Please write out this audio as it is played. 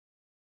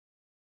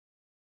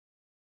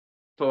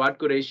Fawad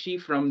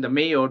Qureshi from the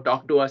Mayo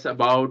talk to us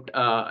about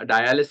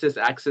dialysis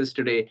access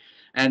today.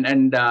 And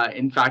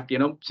in fact,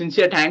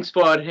 sincere thanks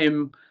for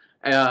him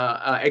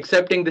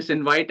accepting this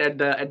invite at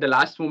the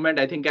last moment.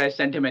 I think I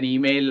sent him an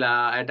email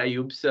at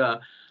Ayub's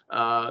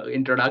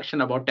introduction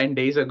about 10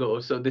 days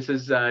ago. So this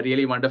is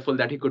really wonderful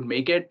that he could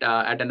make it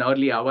at an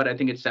early hour. I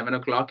think it's 7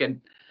 o'clock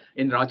in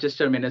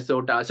Rochester,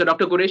 Minnesota. So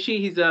Dr. Qureshi,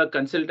 he's a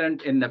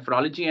consultant in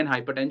nephrology and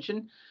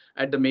hypertension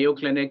at the Mayo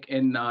Clinic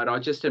in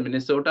Rochester,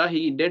 Minnesota.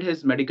 He did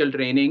his medical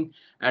training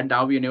at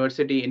Dow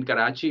University in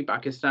Karachi,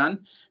 Pakistan,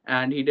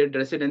 and he did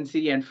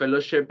residency and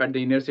fellowship at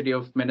the University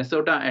of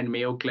Minnesota and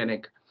Mayo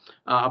Clinic.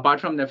 Apart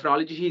from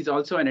nephrology, he's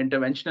also an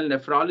interventional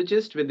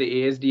nephrologist with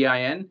the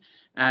ASDIN,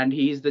 and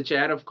he's the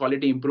chair of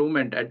quality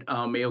improvement at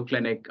Mayo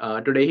Clinic.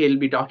 Today, he'll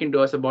be talking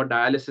to us about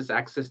dialysis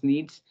access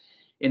needs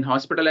in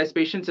hospitalized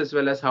patients, as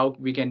well as how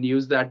we can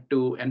use that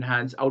to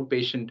enhance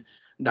outpatient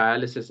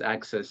dialysis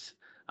access.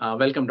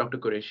 Welcome, Dr.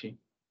 Qureshi.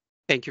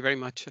 Thank you very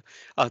much.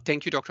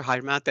 Thank you, Dr.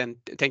 Hirmat, and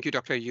thank you,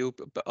 Dr.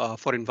 Ayub,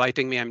 for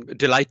inviting me. I'm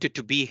delighted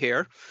to be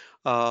here.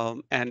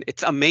 And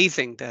it's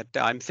amazing that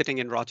I'm sitting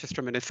in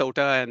Rochester,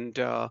 Minnesota, and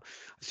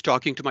was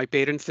talking to my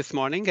parents this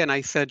morning, and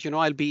I said,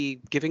 I'll be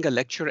giving a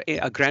lecture,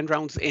 a grand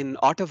rounds in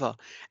Ottawa.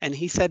 And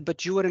he said,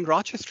 but you were in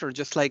Rochester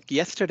just like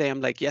yesterday.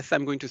 I'm like, yes,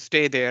 I'm going to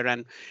stay there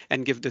and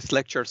give this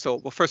lecture. So,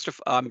 well, first of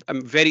all,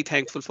 I'm very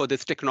thankful for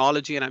this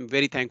technology, and I'm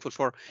very thankful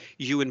for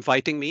you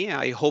inviting me.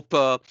 I hope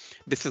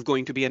this is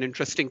going to be an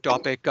interesting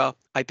topic.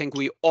 I think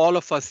all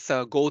of us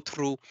go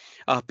through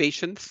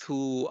patients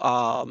who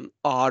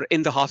are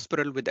in the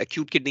hospital with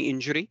acute kidney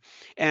injury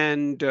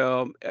and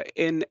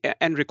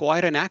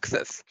require an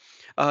access.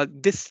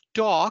 This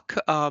talk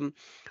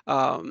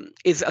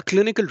is a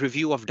clinical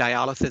review of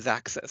dialysis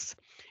access.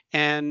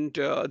 And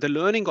the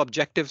learning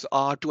objectives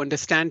are to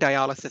understand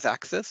dialysis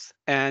access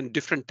and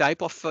different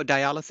type of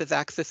dialysis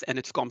access and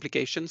its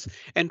complications,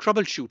 and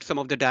troubleshoot some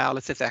of the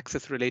dialysis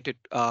access related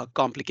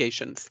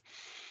complications.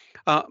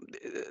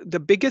 The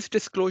biggest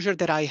disclosure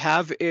that I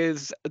have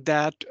is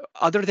that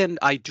other than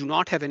I do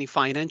not have any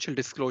financial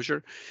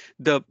disclosure,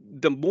 the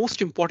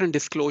most important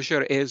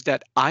disclosure is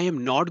that I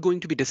am not going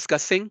to be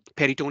discussing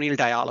peritoneal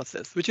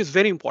dialysis, which is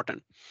very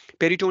important.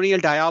 Peritoneal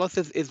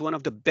dialysis is one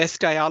of the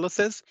best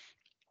dialysis.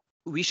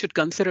 We should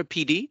consider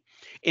PD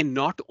in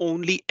not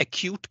only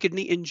acute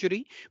kidney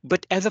injury,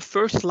 but as a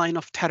first line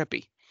of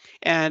therapy.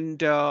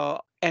 And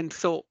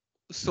so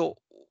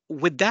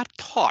with that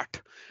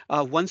thought,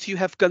 once you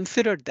have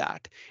considered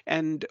that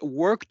and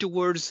work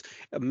towards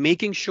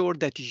making sure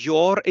that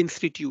your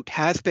institute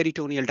has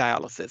peritoneal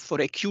dialysis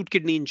for acute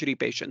kidney injury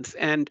patients,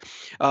 and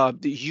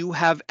you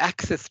have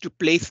access to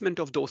placement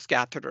of those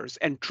catheters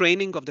and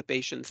training of the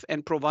patients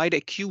and provide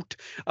acute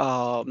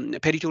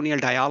peritoneal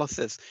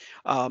dialysis.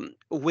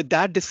 With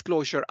that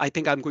disclosure, I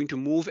think I'm going to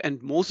move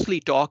and mostly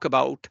talk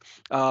about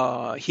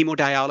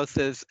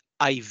hemodialysis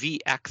IV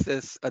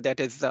access, that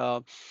is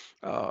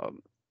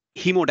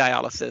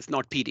hemodialysis,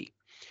 not PD.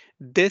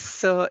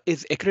 This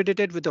is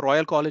accredited with the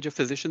Royal College of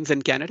Physicians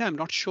in Canada. I'm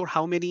not sure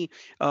how many,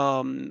 it's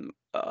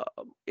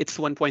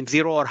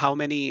 1.0 or how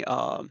many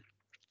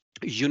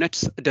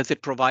units does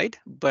it provide,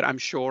 but I'm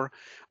sure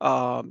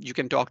you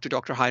can talk to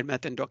Dr.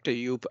 Hirmat and Dr.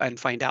 Ayub and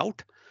find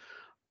out.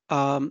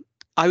 I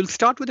will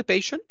start with a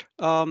patient,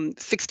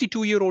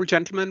 62-year-old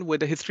gentleman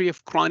with a history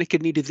of chronic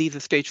kidney disease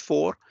of stage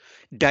 4,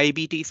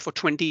 diabetes for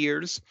 20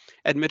 years,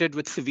 admitted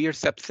with severe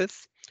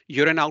sepsis.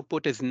 Urine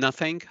output is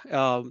nothing.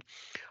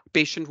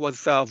 Patient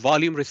was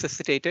volume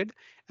resuscitated,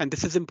 and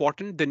this is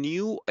important. The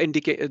new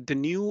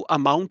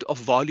amount of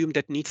volume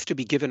that needs to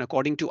be given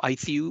according to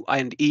ICU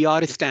and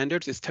ER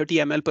standards is 30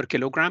 ml per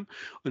kilogram,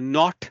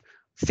 not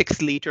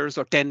 6 liters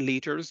or 10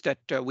 liters that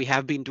we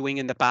have been doing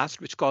in the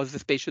past, which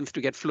causes patients to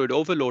get fluid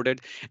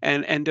overloaded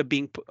and end up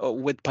being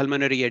with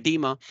pulmonary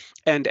edema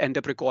and end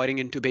up requiring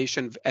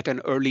intubation at an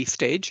early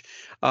stage.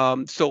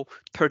 So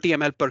 30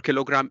 ml per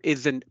kilogram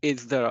is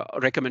the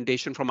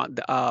recommendation from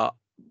the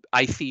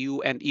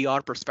ICU and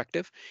ER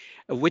perspective,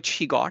 which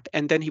he got,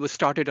 and then he was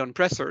started on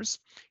pressors.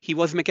 He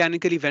was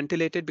mechanically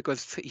ventilated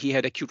because he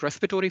had acute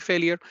respiratory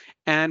failure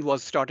and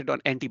was started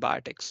on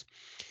antibiotics.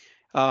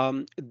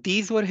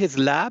 These were his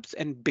labs,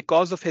 and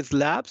because of his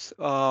labs,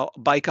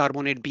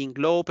 bicarbonate being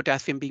low,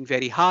 potassium being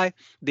very high,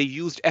 they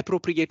used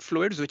appropriate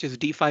fluids, which is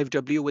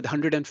D5W with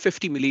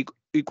 150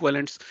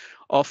 milliequivalents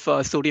of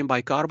sodium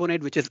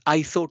bicarbonate, which is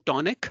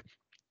isotonic,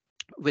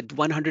 with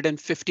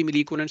 150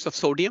 milliequivalents of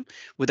sodium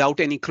without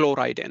any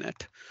chloride in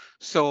it.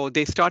 So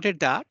they started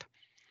that.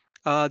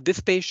 This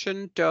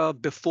patient,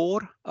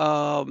 before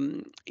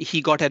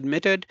he got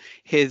admitted,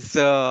 his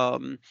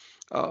BUN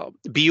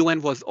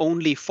was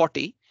only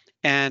 40,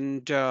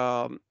 and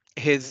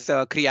his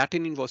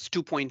creatinine was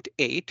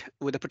 2.8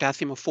 with a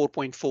potassium of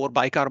 4.4.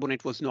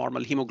 Bicarbonate was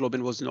normal.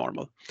 Hemoglobin was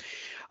normal.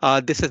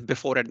 This is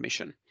before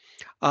admission.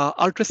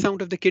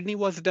 Ultrasound of the kidney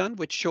was done,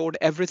 which showed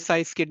average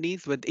size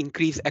kidneys with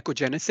increased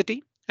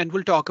echogenicity, and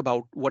we'll talk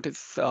about what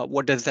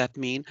does that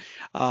mean.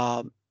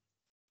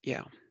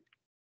 Yeah.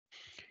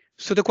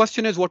 So the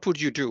question is, what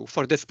would you do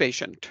for this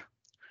patient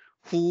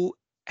who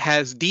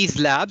has these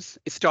labs,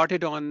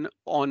 started on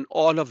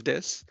all of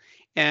this,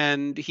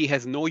 and he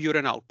has no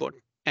urine output,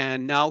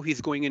 and now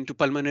he's going into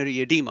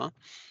pulmonary edema.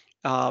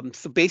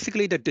 So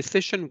basically, the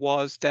decision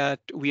was that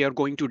we are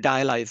going to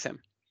dialyze him.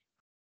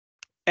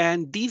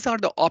 And these are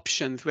the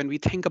options when we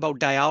think about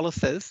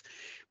dialysis.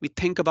 We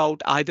think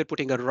about either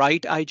putting a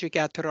right IG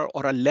catheter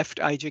or a left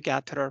IG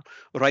catheter,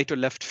 right or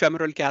left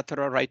femoral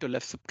catheter, right or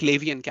left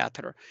subclavian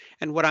catheter.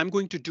 And what I'm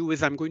going to do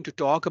is I'm going to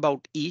talk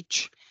about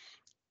each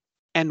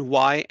and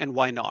why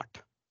not.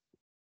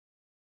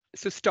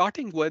 So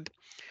starting with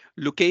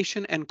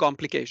location and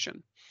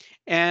complication.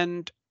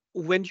 And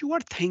when you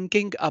are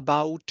thinking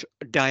about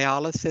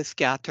dialysis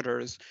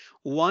catheters,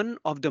 one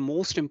of the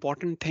most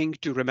important thing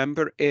to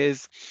remember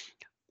is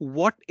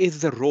what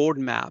is the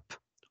roadmap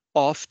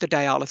of the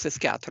dialysis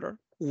catheter?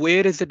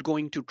 Where is it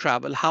going to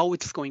travel? How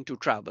it's going to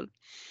travel?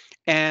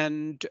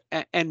 And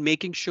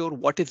making sure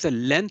what is the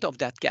length of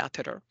that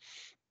catheter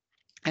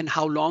and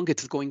how long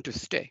it's going to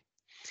stay.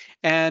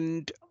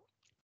 And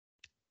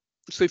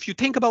so if you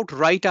think about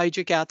right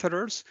IG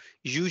catheters,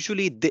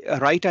 usually the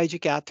right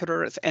IG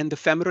catheters and the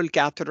femoral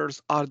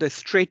catheters are the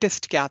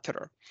straightest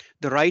catheter.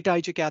 The right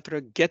IG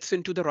catheter gets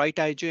into the right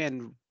IG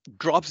and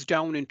drops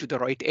down into the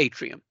right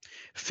atrium.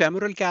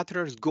 Femoral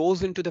catheters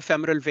goes into the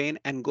femoral vein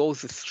and goes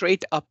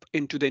straight up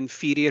into the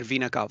inferior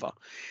vena cava.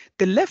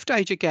 The left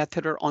IG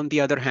catheter, on the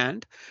other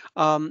hand,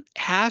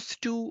 has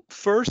to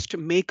first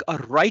make a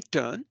right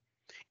turn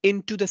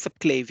into the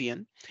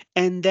subclavian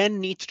and then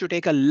needs to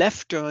take a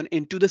left turn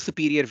into the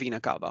superior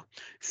vena cava.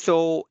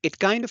 So it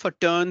kind of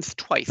turns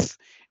twice,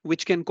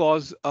 which can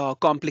cause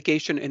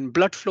complication in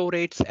blood flow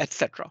rates,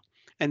 etc.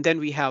 And then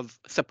we have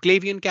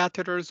subclavian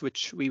catheters,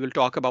 which we will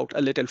talk about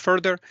a little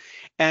further,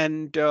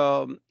 and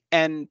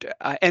an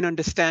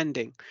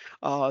understanding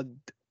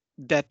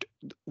that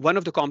one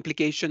of the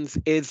complications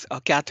is a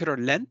catheter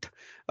length.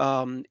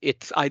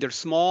 It's either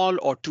small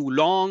or too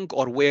long,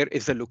 or where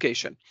is the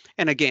location?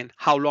 And again,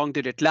 how long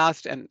did it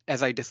last? And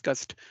as I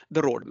discussed,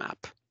 the roadmap.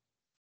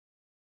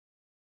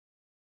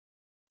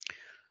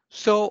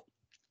 So,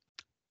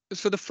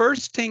 so the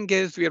first thing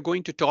is we are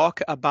going to talk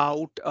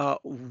about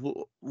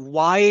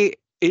why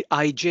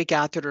IJ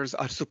catheters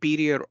are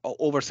superior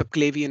over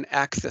subclavian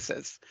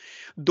accesses.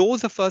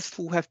 Those of us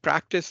who have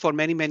practiced for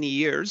many, many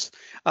years,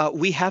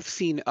 we have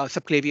seen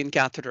subclavian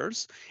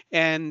catheters,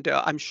 and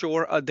I'm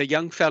sure the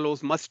young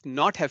fellows must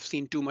not have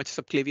seen too much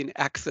subclavian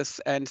access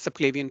and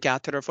subclavian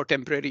catheter for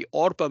temporary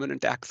or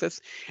permanent access.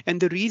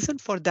 And the reason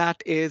for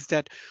that is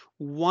that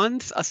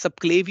once a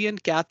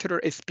subclavian catheter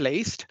is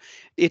placed,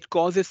 it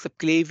causes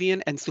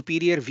subclavian and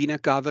superior vena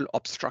caval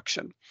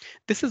obstruction.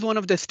 This is one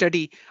of the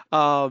study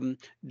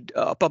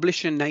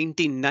published in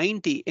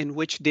 1990 in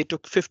which they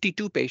took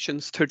 52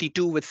 patients,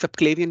 32 with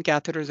subclavian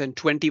catheters and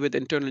 20 with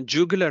internal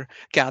jugular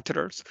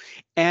catheters.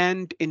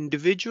 And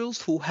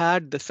individuals who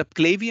had the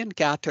subclavian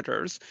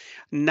catheters,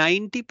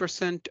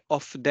 90%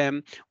 of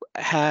them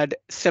had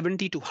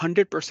 70 to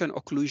 100%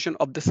 occlusion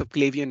of the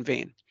subclavian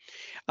vein.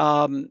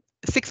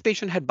 6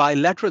 patients had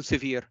bilateral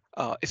severe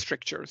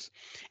strictures.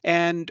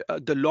 And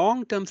the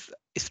long-term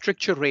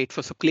stricture rate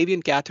for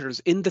subclavian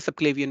catheters in the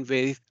subclavian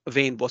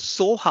vein was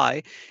so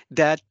high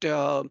that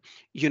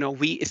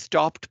we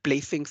stopped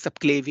placing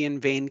subclavian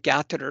vein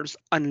catheters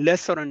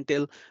unless or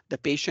until the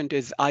patient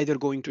is either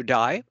going to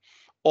die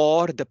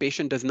or the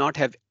patient does not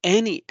have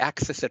any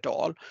access at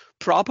all.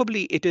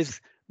 Probably it is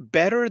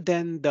better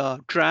than the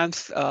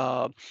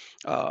um,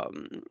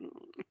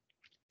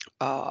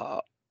 uh,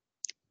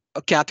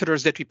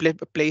 catheters that we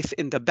place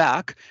in the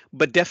back,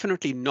 but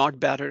definitely not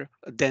better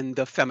than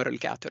the femoral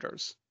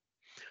catheters.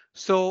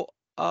 So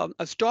I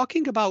was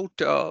talking about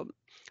uh,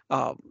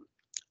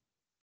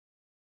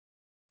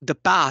 the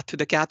path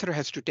the catheter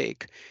has to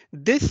take.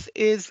 This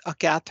is a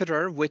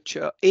catheter which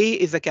A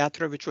is a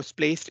catheter which was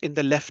placed in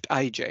the left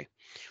IJ.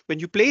 When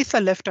you place a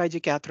left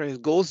IJ catheter,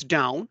 it goes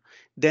down,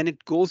 then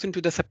it goes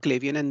into the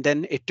subclavian, and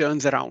then it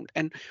turns around.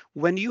 And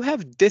when you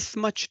have this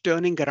much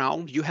turning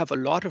around, you have a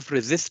lot of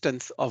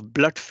resistance of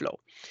blood flow.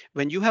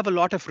 When you have a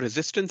lot of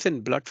resistance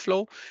in blood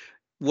flow,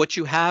 what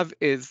you have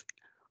is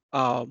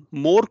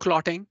more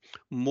clotting,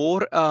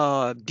 more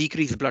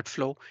decreased blood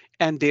flow,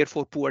 and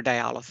therefore poor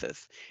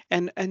dialysis.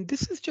 And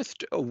this is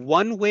just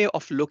one way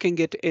of looking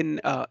at it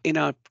in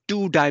a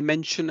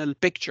two-dimensional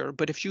picture.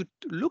 But if you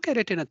look at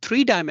it in a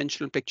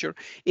three-dimensional picture,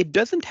 it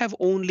doesn't have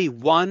only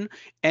one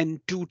and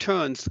two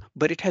turns,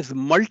 but it has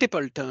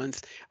multiple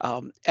turns.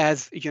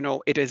 As you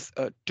know, it is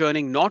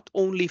turning not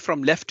only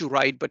from left to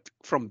right, but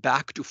from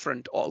back to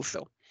front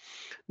also.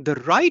 The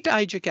right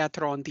IJ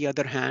catheter, on the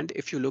other hand,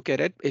 if you look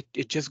at it,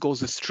 it just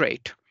goes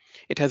straight.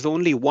 It has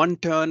only one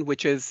turn,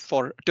 which is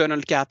for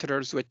internal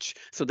catheters, which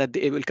so that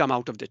they will come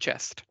out of the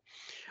chest.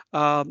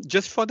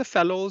 Just for the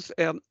fellows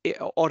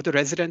or the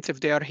residents, if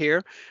they are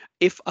here,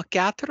 if a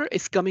catheter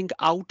is coming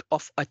out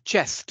of a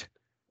chest,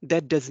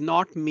 that does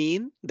not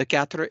mean the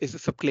catheter is a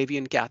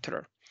subclavian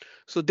catheter.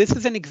 So this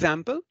is an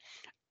example.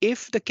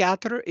 If the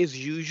catheter is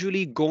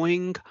usually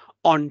going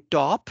on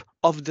top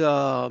of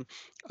the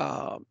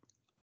uh,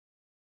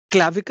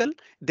 clavicle,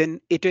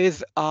 then it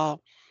is a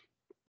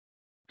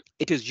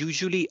it is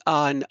usually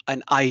an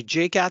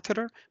IJ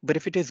catheter, but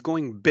if it is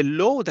going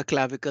below the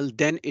clavicle,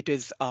 then it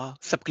is a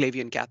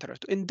subclavian catheter.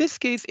 So in this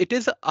case, it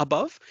is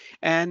above,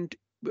 and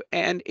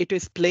it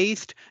is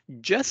placed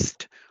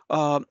just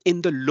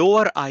in the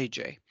lower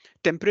IJ.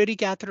 Temporary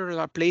catheters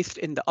are placed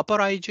in the upper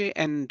IJ,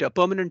 and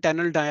permanent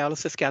tunnel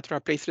dialysis catheter are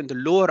placed in the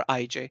lower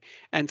IJ,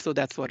 and so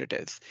that's what it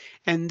is.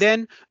 And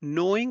then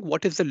knowing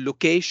what is the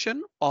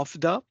location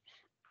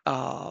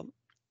uh,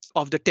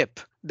 of the tip.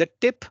 The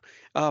tip,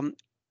 um,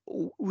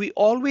 we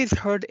always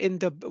heard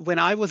when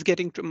I was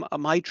getting to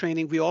my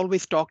training, we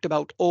always talked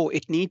about, oh,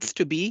 it needs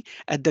to be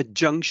at the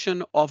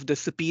junction of the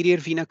superior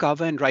vena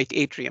cava and right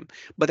atrium.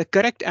 But the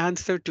correct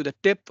answer to the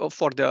tip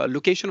for the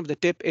location of the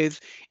tip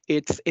is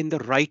it's in the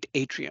right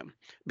atrium,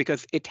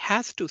 because it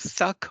has to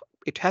suck.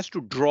 It has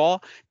to draw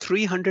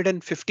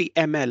 350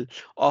 ml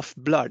of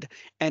blood,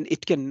 and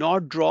it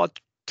cannot draw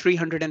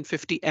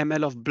 350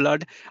 ml of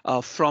blood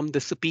from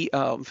the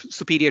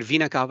superior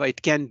vena cava.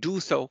 It can do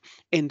so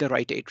in the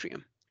right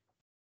atrium.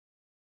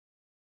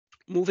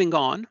 Moving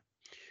on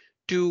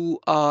to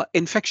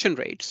infection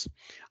rates.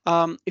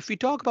 If we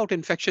talk about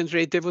infection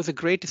rate, there was a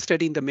great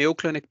study in the Mayo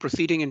Clinic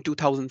proceeding in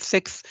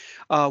 2006,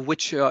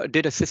 which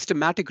did a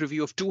systematic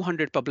review of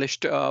 200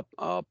 published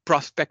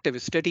prospective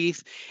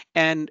studies,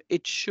 and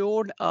it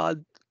showed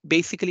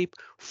basically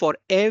for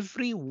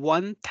every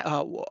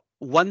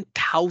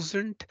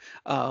 1,000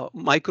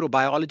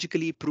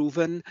 microbiologically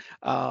proven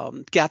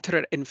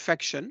catheter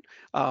infection,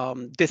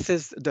 this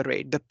is the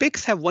rate. The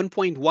PICs have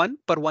 1.1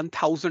 per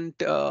 1,000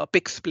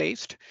 PICs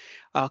placed.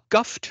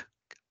 Cuffed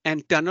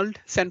and tunneled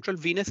central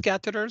venous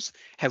catheters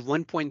have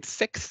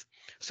 1.6,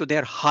 so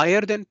they're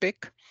higher than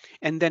PIC.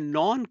 And then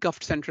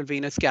non-cuffed central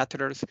venous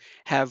catheters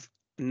have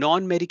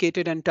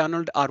non-medicated and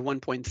tunneled are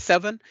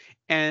 1.7,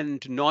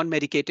 and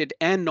non-medicated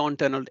and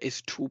non-tunneled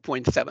is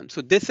 2.7.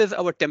 So this is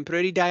our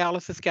temporary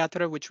dialysis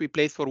catheter, which we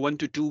place for 1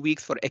 to 2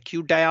 weeks for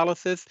acute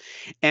dialysis,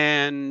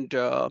 and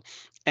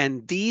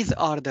these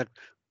are the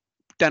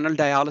tunnel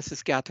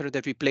dialysis catheter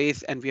that we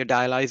place, and we are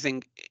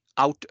dialyzing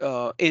out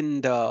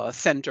in the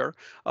center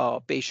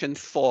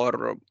patients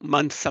for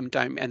months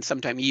sometime, and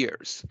sometime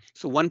years.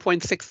 So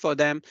 1.6 for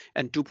them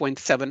and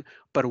 2.7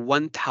 per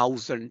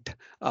 1,000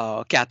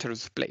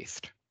 catheters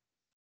placed.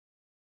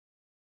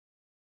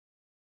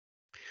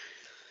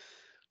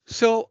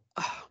 So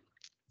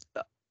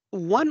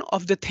one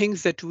of the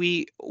things that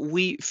we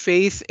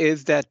face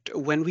is that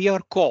when we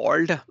are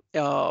called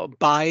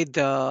by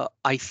the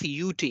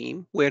ICU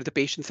team where the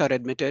patients are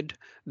admitted,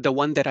 the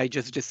one that I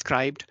just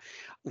described,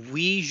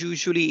 we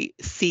usually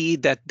see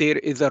that there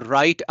is a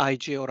right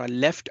IJ or a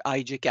left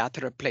IJ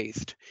catheter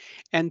placed.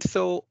 And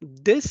so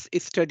this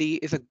study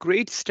is a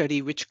great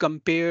study which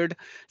compared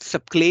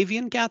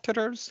subclavian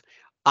catheters,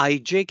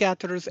 IJ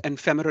catheters, and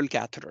femoral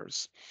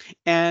catheters,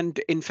 and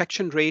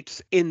infection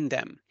rates in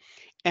them.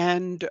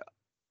 And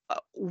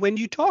when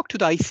you talk to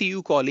the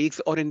ICU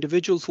colleagues or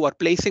individuals who are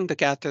placing the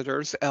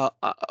catheters,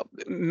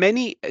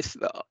 many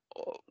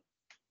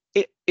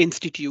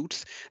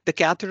institutes, the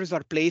catheters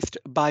are placed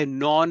by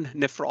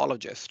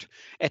non-nephrologist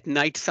at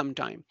night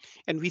sometime.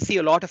 And we see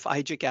a lot of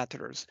IJ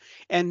catheters.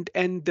 And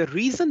the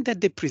reason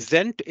that they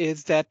present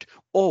is that,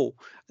 oh,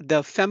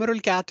 the femoral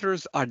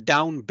catheters are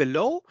down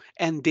below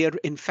and their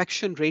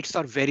infection rates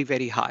are very,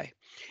 very high.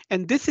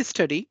 And this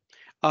study,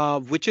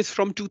 which is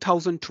from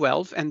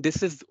 2012, and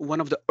this is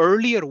one of the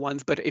earlier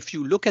ones, but if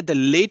you look at the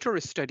later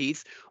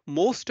studies,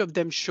 most of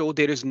them show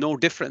there is no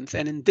difference.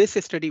 And in this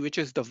study, which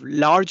is the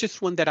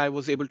largest one that I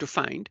was able to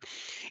find,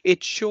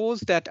 it shows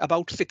that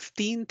about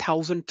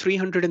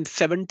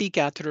 16,370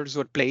 catheters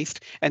were placed,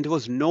 and there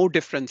was no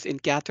difference in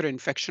catheter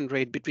infection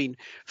rate between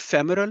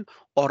femoral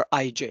or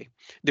IJ.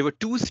 There were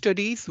 2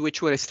 studies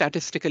which were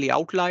statistically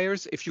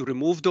outliers. If you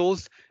remove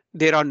those,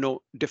 there are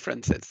no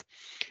differences.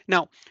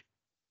 Now,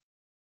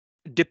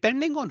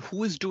 depending on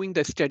who is doing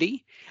the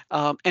study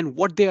and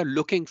what they are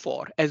looking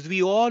for, as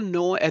we all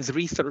know as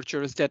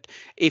researchers, that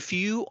if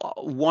you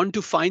want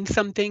to find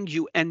something,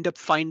 you end up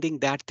finding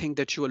that thing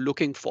that you are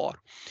looking for.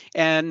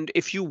 And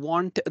if you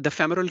want the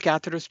femoral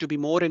catheters to be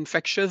more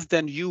infectious,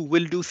 then you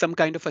will do some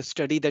kind of a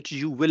study that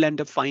you will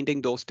end up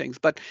finding those things.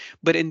 But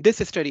in this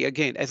study,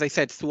 again, as I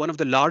said, it's one of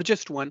the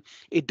largest one,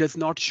 it does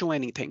not show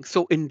anything.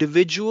 So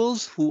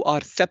individuals who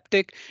are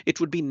septic, it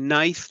would be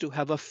nice to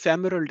have a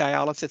femoral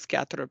dialysis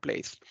catheter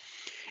placed.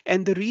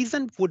 And the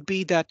reason would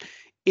be that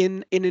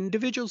in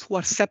individuals who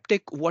are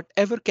septic,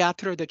 whatever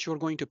catheter that you're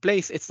going to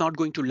place, it's not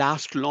going to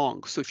last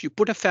long. So if you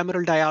put a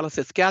femoral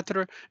dialysis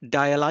catheter,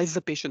 dialyze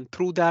the patient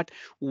through that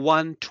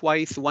once,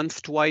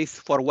 twice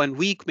for 1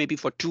 week, maybe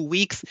for 2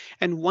 weeks.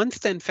 And once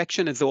the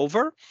infection is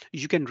over,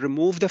 you can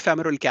remove the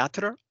femoral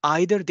catheter.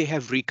 Either they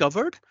have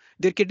recovered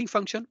their kidney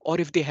function, or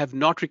if they have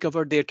not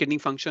recovered their kidney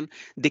function,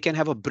 they can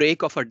have a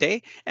break of a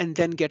day and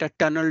then get a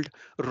tunneled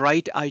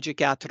right IJ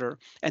catheter.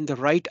 And the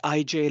right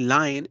IJ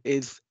line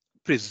is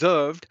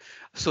preserved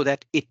so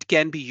that it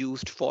can be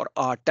used for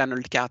a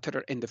tunneled catheter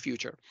in the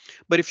future.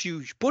 But if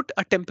you put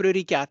a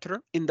temporary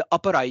catheter in the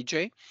upper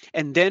IJ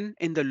and then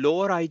in the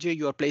lower IJ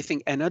you are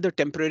placing another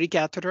temporary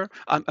catheter,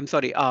 I'm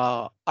sorry,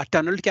 a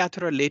tunneled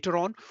catheter later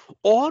on,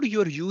 or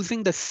you're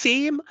using the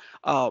same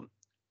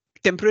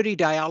temporary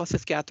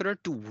dialysis catheter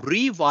to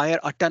rewire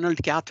a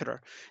tunneled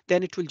catheter,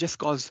 then it will just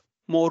cause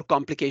more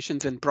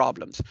complications and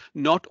problems,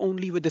 not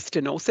only with the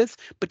stenosis,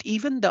 but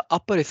even the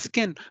upper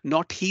skin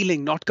not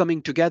healing, not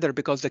coming together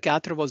because the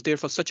catheter was there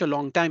for such a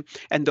long time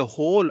and the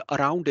hole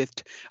around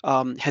it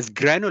has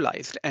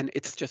granulized and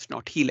it's just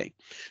not healing.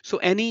 So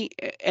any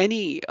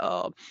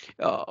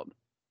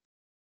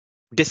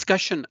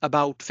discussion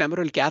about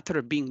femoral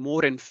catheter being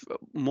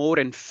more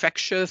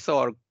infectious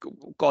or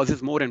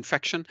causes more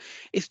infection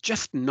is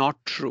just not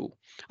true.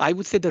 I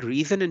would say the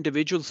reason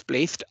individuals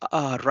placed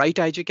right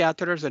IG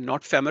catheters and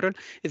not femoral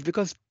is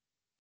because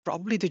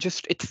probably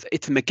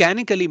it's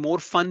mechanically more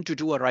fun to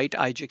do a right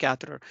IG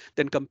catheter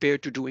than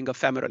compared to doing a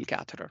femoral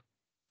catheter.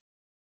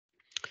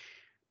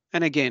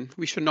 And again,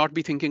 we should not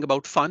be thinking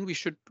about fun. We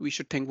should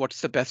think what's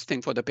the best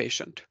thing for the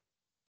patient.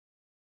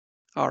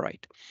 All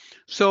right.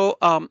 So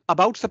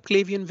about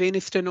subclavian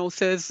venous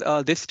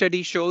stenosis, this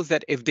study shows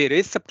that if there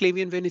is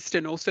subclavian venous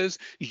stenosis,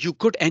 you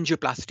could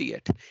angioplasty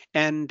it.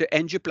 And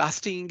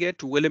angioplastying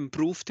it will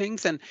improve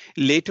things. And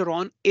later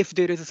on, if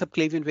there is a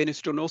subclavian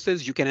venous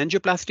stenosis, you can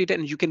angioplasty it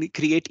and you can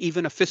create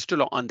even a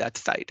fistula on that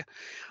side.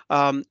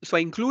 So I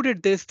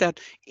included this that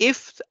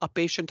if a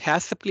patient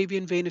has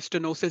subclavian venous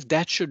stenosis,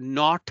 that should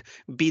not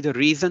be the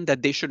reason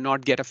that they should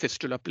not get a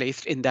fistula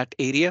placed in that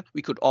area.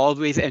 We could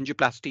always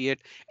angioplasty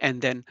it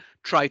and then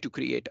try to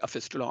create a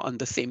fistula on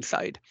the same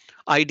side.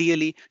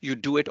 Ideally, you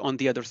do it on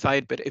the other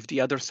side, but if the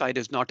other side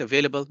is not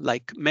available,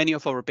 like many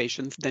of our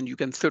patients, then you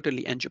can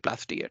certainly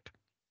angioplasty it.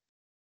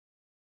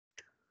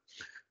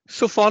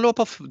 So follow-up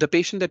of the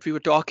patient that we were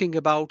talking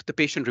about, the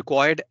patient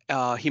required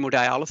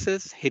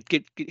hemodialysis.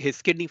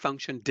 His kidney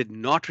function did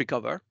not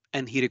recover,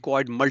 and he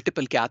required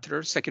multiple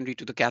catheters secondary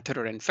to the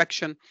catheter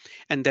infection.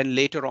 And then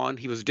later on,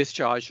 he was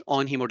discharged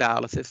on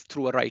hemodialysis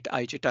through a right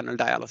IG tunnel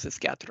dialysis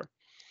catheter,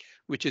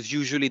 which is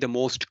usually the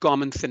most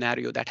common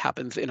scenario that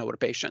happens in our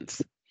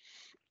patients.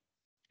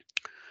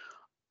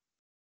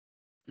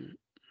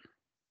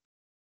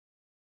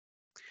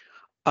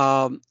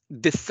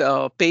 This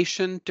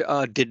patient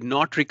did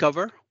not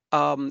recover,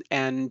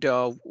 and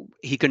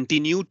he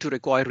continued to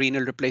require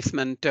renal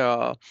replacement.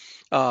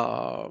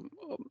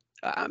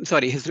 I'm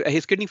sorry,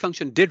 his kidney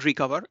function did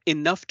recover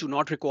enough to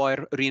not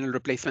require renal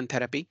replacement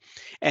therapy,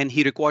 and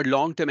he required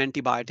long-term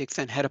antibiotics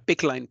and had a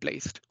PICC line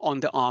placed on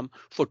the arm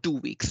for 2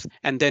 weeks,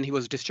 and then he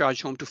was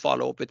discharged home to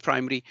follow up with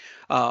primary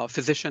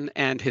physician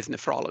and his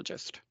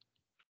nephrologist.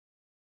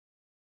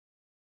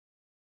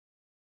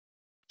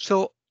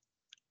 So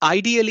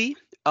ideally,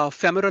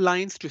 femoral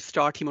lines to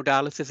start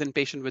hemodialysis in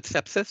patient with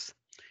sepsis.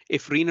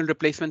 If renal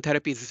replacement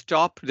therapy is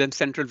stopped, then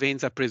central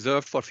veins are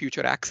preserved for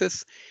future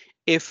access.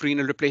 If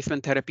renal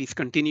replacement therapies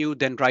continue,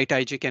 then right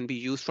IG can be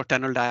used for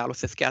tunnel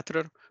dialysis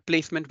catheter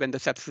placement when the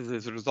sepsis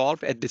is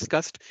resolved, as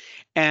discussed.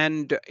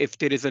 And if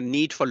there is a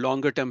need for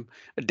longer term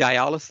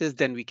dialysis,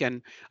 then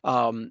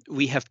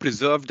we have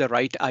preserved the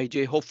right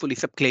IG. Hopefully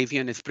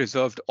subclavian is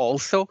preserved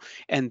also,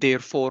 and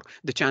therefore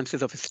the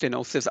chances of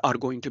stenosis are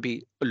going to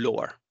be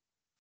lower.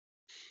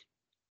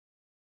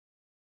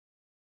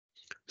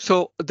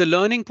 So the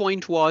learning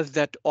point was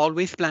that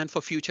always plan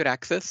for future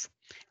access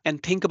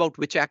and think about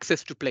which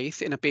access to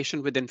place in a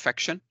patient with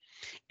infection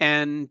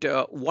and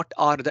what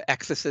are the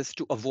accesses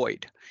to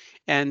avoid.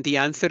 And the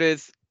answer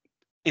is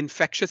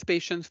infectious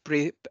patients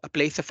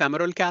place a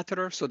femoral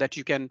catheter so that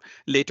you can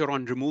later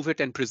on remove it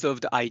and preserve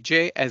the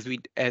IJ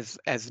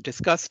as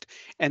discussed,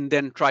 and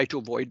then try to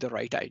avoid the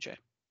right IJ.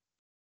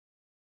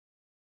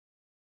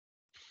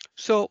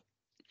 So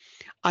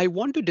I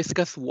want to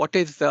discuss what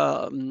is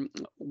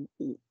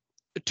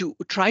to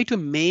try to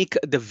make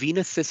the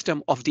venous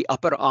system of the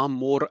upper arm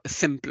more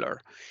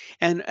simpler.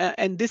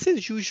 And this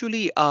is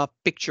usually a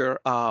picture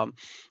of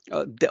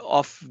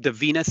the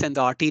venous and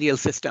the arterial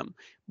system.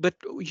 But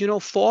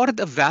for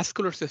the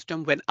vascular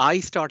system, when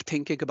I start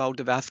thinking about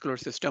the vascular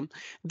system,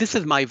 this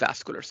is my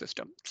vascular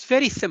system. It's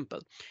very simple.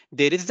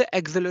 There is the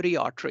axillary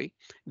artery,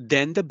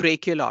 then the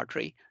brachial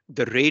artery,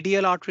 the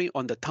radial artery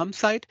on the thumb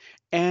side,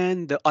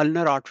 and the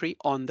ulnar artery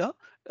on the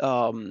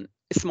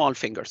small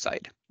finger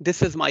side.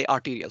 This is my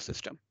arterial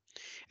system.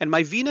 And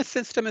my venous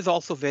system is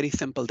also very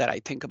simple that I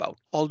think about,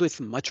 although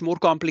it's much more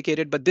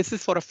complicated, but this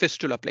is for a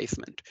fistula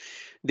placement.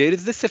 There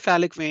is the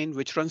cephalic vein,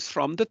 which runs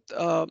from the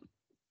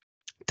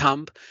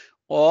thumb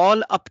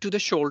all up to the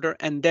shoulder,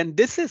 and then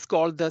this is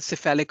called the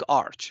cephalic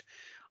arch.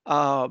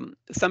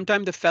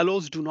 Sometimes the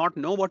fellows do not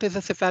know what is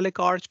a cephalic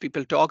arch.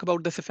 People talk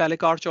about the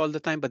cephalic arch all the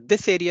time, but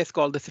this area is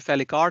called the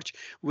cephalic arch,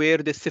 where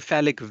the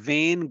cephalic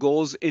vein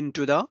goes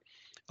into the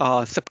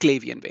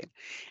subclavian vein.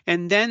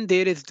 And then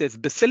there is this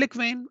basilic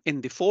vein in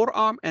the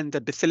forearm and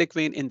the basilic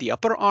vein in the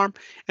upper arm,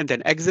 and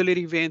then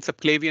axillary vein,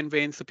 subclavian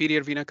vein,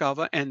 superior vena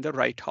cava, and the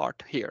right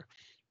heart here.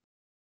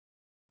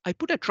 I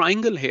put a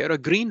triangle here, a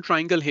green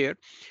triangle here.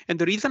 And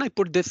the reason I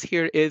put this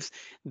here is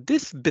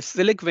this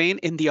basilic vein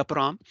in the upper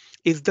arm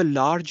is the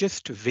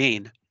largest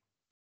vein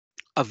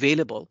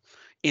available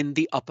in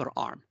the upper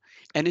arm.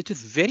 And it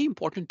is very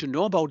important to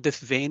know about this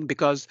vein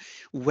because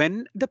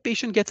when the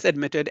patient gets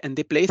admitted and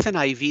they place an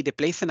IV, they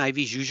place an IV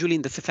usually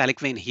in the cephalic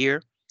vein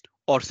here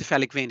or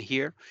cephalic vein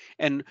here.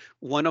 And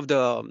one of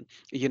the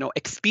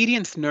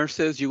experienced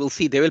nurses, you will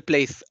see they will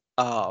place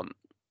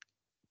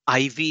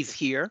IVs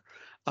here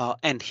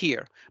and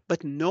here,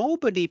 but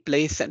nobody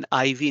place an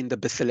IV in the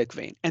basilic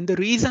vein. And the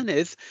reason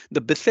is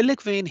the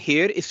basilic vein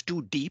here is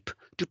too deep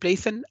to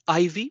place an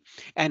IV,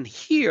 and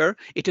here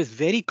it is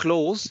very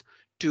close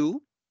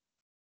to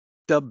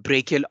the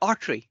brachial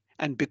artery.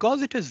 And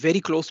because it is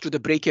very close to the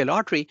brachial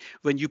artery,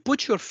 when you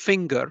put your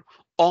finger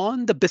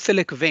on the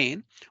basilic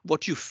vein,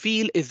 what you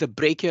feel is the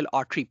brachial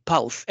artery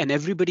pulse, and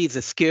everybody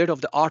is scared of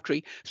the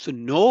artery, so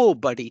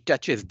nobody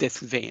touches this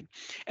vein.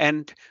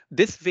 And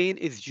this vein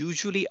is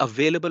usually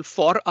available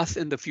for us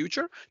in the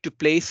future to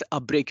place a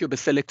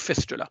brachiobasilic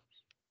fistula.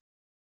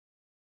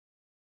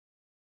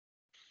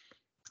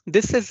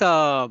 This is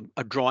a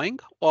drawing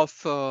of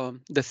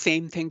the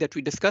same thing that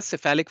we discussed,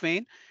 cephalic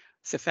vein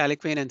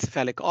and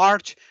cephalic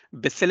arch,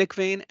 basilic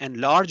vein and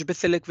large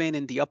basilic vein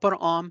in the upper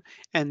arm,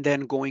 and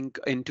then going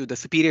into the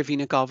superior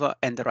vena cava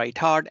and the right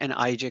heart, and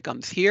IJ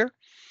comes here.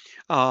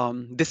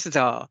 This is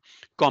a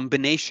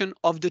combination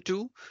of the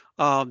two,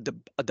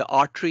 the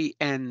artery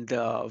and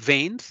the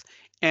veins.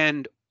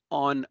 And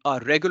on a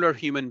regular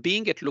human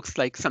being, it looks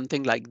like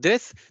something like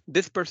this.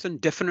 This person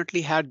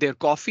definitely had their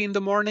coffee in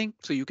the morning.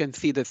 So you can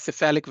see the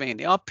cephalic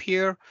vein up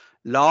here,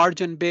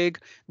 large and big.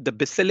 The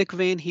basilic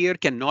vein here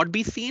cannot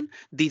be seen.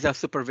 These are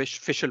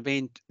superficial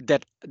veins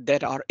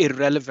that are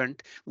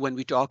irrelevant when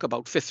we talk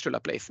about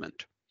fistula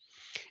placement.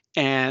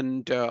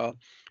 And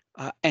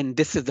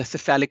this is the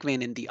cephalic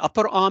vein in the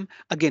upper arm.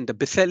 Again, the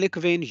basilic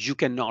vein you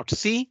cannot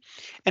see.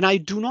 And I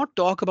do not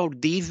talk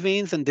about these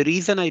veins. And the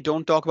reason I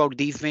don't talk about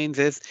these veins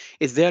is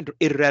they're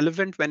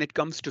irrelevant when it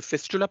comes to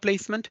fistula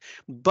placement.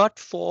 But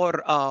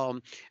for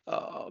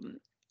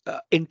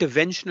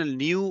interventional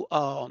new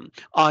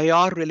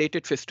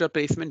IR-related fistula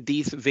placement,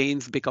 these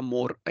veins become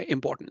more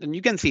important. And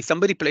you can see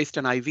somebody placed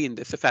an IV in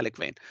the cephalic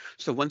vein.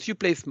 So once you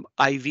place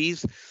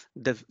IVs,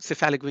 the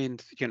cephalic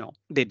veins,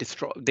 they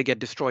get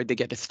destroyed, they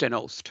get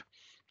stenosed.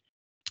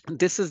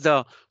 This is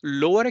the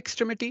lower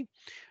extremity,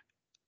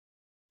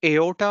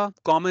 aorta,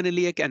 common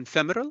iliac, and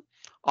femoral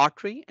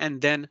artery.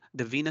 And then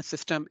the venous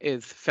system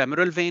is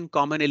femoral vein,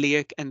 common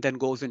iliac, and then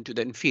goes into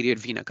the inferior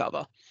vena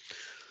cava.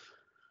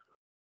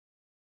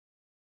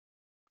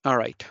 All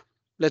right,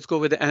 let's go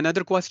with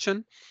another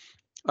question.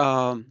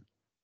 Actually,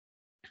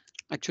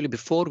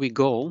 before we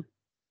go,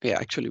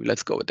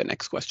 let's go with the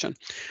next question.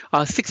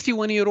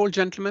 61-year-old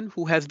gentleman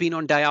who has been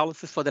on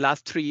dialysis for the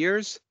last 3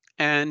 years,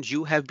 and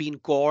you have been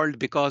called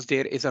because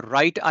there is a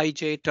right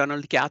IJ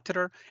tunneled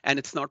catheter and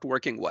it's not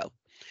working well.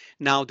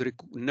 Now the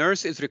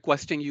nurse is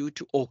requesting you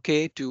to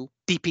OK to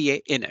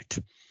TPA in it.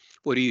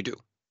 What do you do?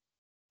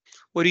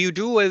 What you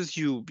do is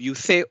you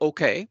say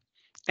OK,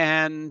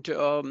 and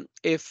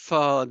if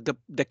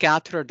the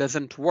catheter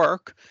doesn't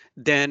work,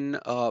 then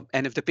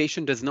and if the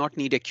patient does not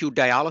need acute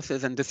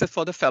dialysis, and this is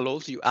for the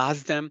fellows, you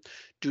ask them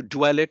to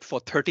dwell it for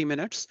 30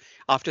 minutes.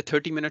 After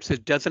 30 minutes,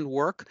 it doesn't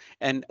work,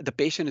 and the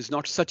patient is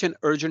not such an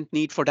urgent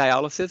need for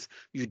dialysis,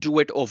 you do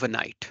it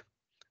overnight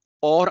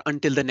or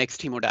until the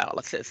next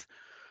hemodialysis.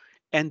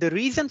 And the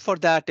reason for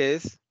that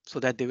is so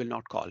that they will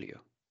not call you.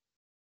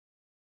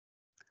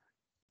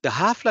 The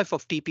half-life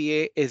of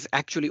TPA is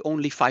actually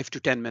only 5 to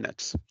 10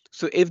 minutes.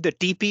 So if the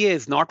TPA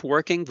is not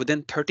working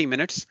within 30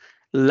 minutes,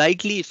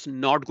 likely it's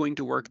not going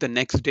to work the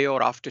next day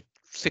or after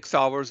 6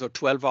 hours or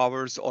 12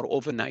 hours or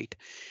overnight.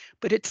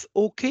 But it's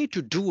okay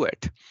to do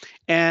it.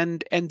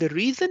 And the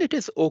reason it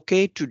is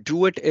okay to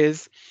do it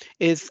is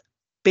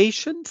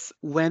patients,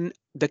 when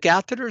the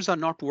catheters are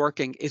not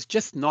working, is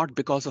just not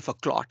because of a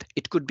clot.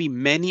 It could be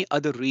many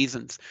other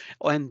reasons.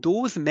 And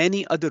those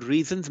many other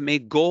reasons may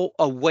go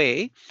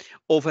away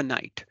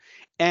overnight.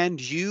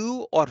 And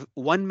you or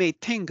one may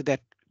think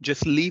that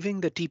just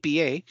leaving the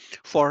TPA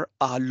for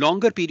a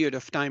longer period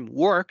of time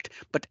worked,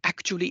 but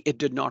actually it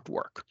did not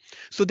work.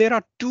 So there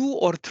are 2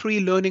 or 3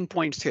 learning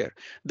points here.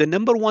 The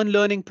number one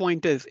learning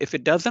point is if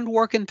it doesn't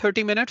work in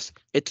 30 minutes,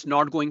 it's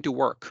not going to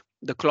work.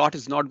 The clot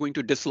is not going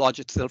to dislodge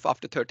itself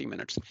after 30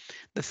 minutes.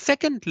 The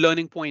second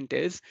learning point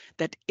is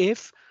that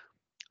if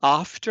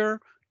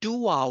after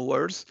 2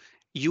 hours,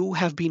 you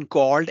have been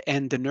called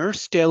and the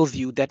nurse tells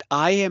you that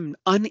I am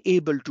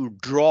unable to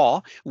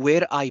draw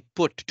where I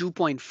put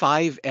 2.5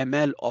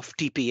 ml of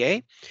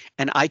TPA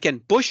and I can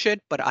push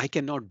it, but I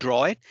cannot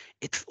draw it,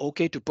 it's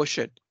okay to push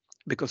it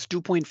because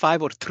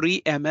 2.5 or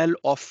 3 ml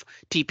of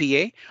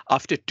TPA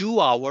after 2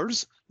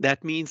 hours,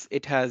 that means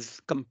it has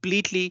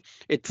completely,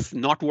 it's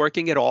not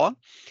working at all.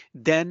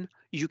 Then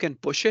you can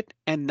push it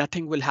and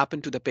nothing will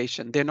happen to the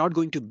patient. They're not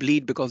going to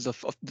bleed because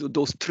of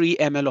those 3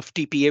 ml of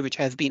TPA, which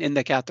has been in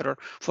the catheter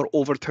for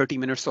over 30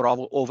 minutes or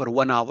over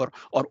 1 hour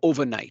or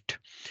overnight.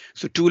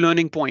 So 2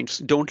 learning points: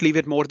 don't leave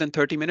it more than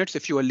 30 minutes.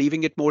 If you are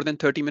leaving it more than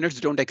 30 minutes,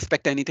 don't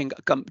expect anything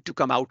to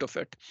come out of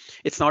it.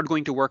 It's not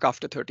going to work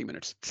after 30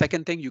 minutes.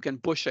 Second thing, you can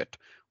push it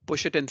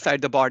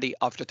inside the body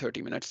after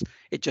 30 minutes.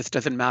 It just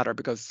doesn't matter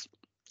because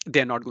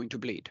they're not going to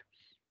bleed.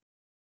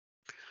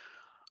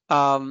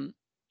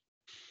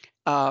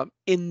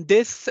 In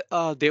this,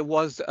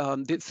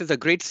 this is a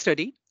great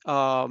study.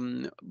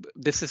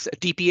 This is a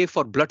TPA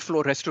for blood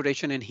flow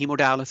restoration in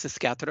hemodialysis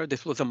catheter.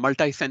 This was a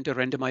multi-center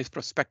randomized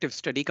prospective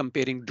study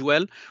comparing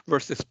dwell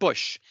versus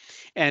push.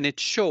 And it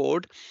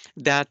showed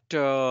that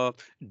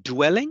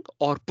dwelling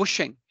or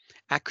pushing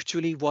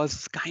actually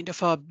was kind of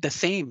the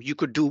same. You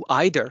could do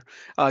either.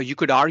 You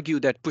could argue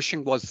that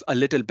pushing was a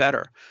little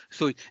better.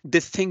 So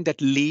this thing that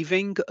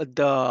leaving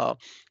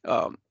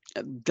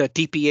the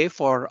TPA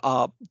for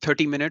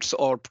 30 minutes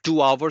or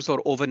 2 hours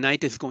or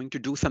overnight is going to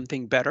do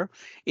something better,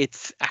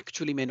 it's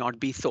actually may not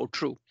be so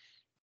true.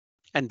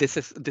 And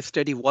this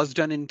study was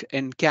done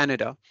in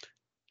Canada,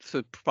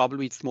 so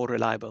probably it's more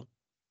reliable.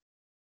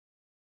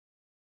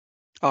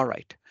 All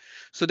right,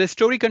 so the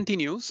story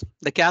continues.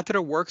 The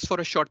catheter works for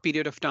a short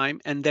period of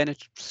time and then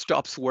it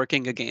stops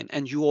working again,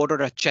 and you order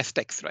a chest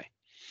X-ray.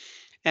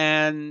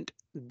 And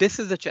this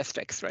is the chest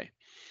X-ray.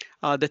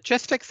 The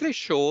chest X-ray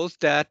shows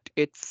that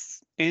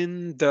it's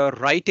in the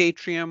right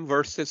atrium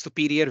versus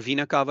superior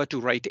vena cava to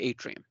right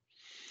atrium.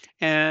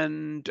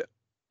 And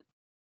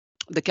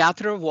the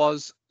catheter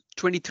was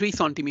 23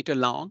 centimeter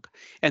long,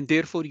 and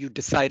therefore you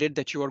decided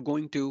that you are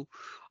going to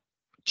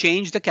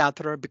change the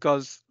catheter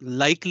because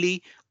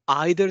likely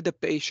either the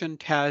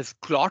patient has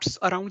clots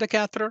around the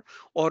catheter,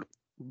 or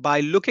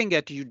by looking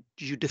at you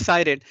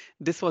decided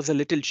this was a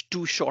little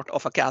too short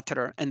of a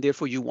catheter and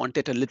therefore you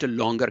wanted a little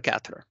longer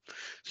catheter.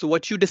 So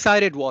what you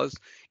decided was,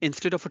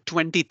 instead of a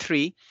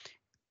 23,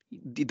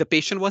 the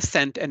patient was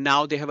sent and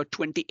now they have a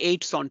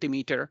 28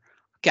 centimeter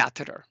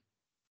catheter.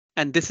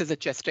 And this is a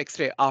chest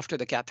X-ray after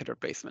the catheter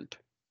placement.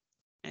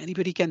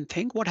 Anybody can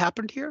think what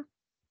happened here?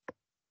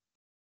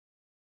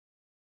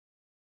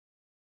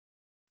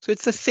 So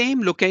it's the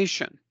same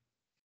location.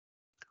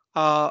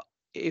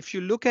 If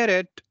you look at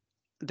it,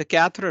 the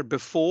catheter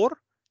before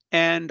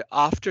and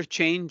after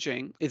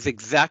changing is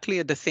exactly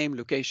at the same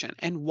location.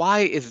 And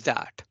why is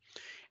that?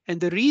 And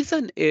the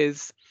reason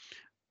is,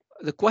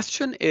 the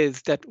question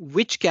is that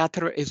which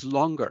catheter is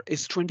longer?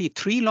 Is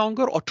 23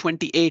 longer or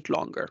 28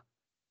 longer?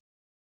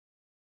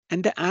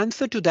 And the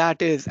answer to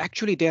that is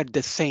actually they're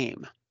the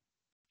same.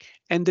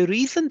 And the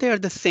reason they're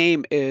the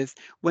same is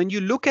when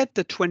you look at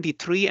the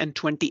 23 and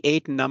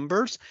 28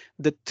 numbers,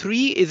 the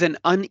 3 is an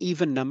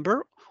uneven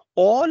number.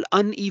 All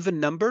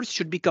uneven numbers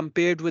should be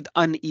compared with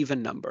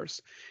uneven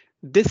numbers.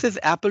 This is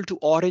apple to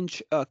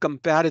orange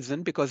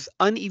comparison because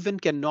uneven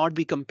cannot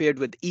be compared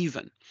with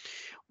even.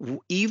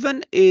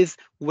 Even is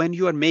when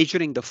you are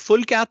measuring the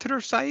full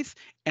catheter size,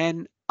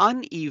 and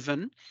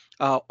uneven,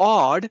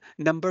 odd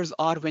numbers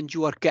are when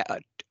you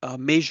are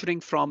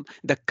measuring from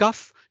the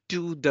cuff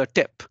to the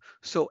tip.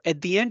 So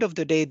at the end of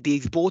the day,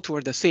 these both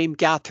were the same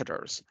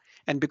catheters.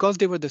 And because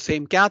they were the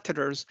same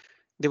catheters,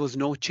 there was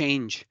no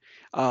change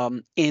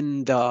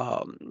in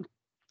the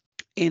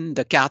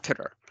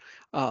catheter.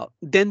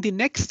 Then the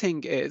next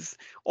thing is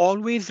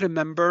always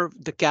remember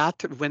the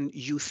catheter. When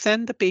you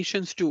send the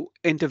patients to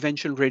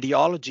interventional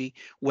radiology,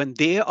 when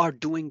they are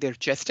doing their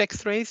chest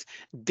X-rays,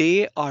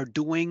 they're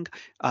doing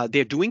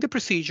the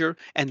procedure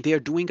and they're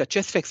doing a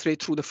chest X-ray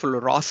through the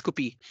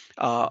fluoroscopy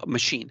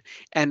machine.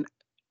 And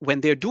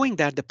when they're doing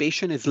that, the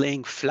patient is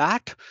laying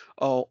flat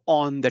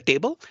on the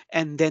table,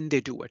 and then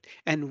they do it.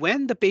 And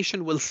when the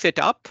patient will sit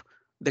up,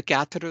 the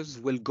catheters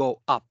will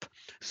go up.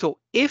 So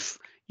if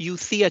you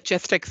see a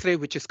chest X-ray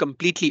which is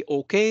completely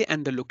okay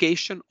and the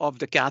location of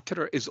the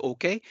catheter is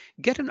okay,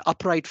 get an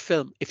upright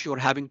film if you're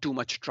having too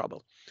much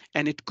trouble.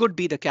 And it could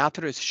be the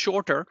catheter is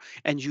shorter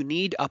and you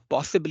need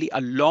possibly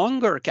a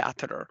longer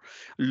catheter,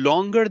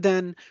 longer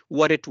than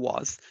what it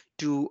was,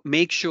 to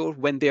make sure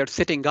when they're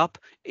sitting up,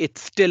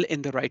 it's still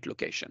in the right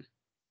location.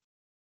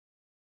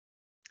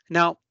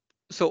 Now,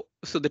 so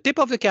the tip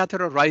of the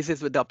catheter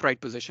rises with the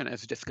upright position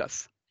as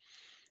discussed.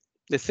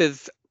 This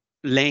is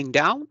laying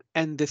down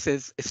and this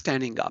is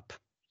standing up,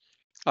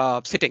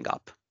 sitting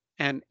up.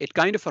 And it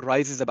kind of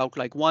arises about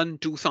like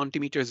 1-2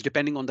 centimeters,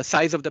 depending on the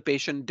size of the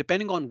patient,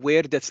 depending on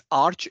where this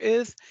arch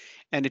is,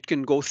 and it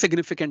can go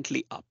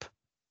significantly up.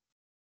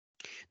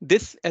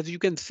 This, as you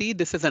can see,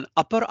 this is an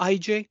upper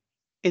IJ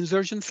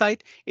insertion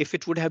site. If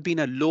it would have been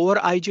a lower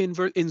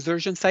IJ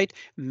insertion site,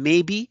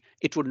 maybe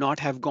it would not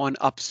have gone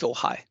up so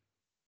high.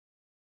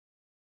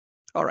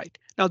 All right,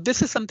 now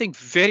this is something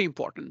very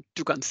important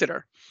to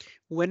consider.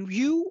 When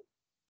you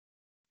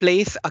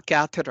place a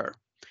catheter,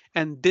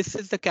 and this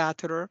is the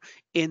catheter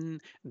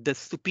in the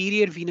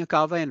superior vena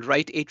cava and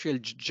right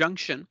atrial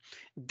junction,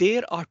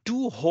 there are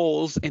two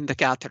holes in the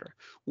catheter.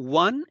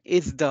 One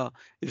is the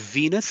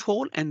venous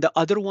hole and the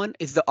other one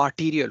is the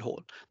arterial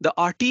hole. The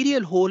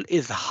arterial hole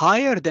is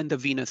higher than the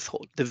venous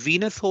hole. The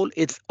venous hole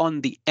is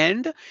on the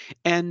end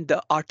and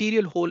the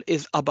arterial hole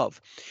is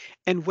above.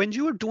 And when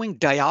you are doing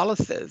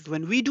dialysis,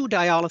 when we do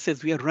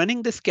dialysis, we are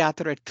running this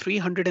catheter at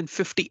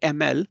 350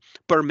 ml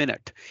per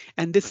minute.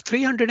 And this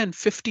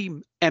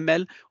 350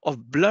 ml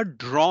of blood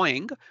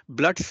drawing,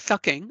 blood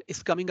sucking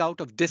is coming out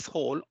of this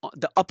hole,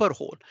 the upper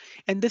hole.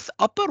 And this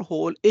upper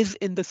hole is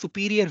in the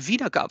superior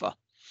vena cava.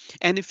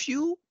 And if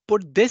you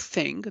put this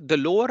thing,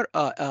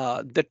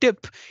 the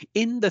tip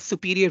in the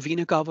superior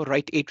vena cava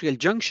right atrial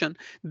junction,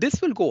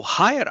 this will go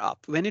higher up.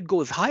 When it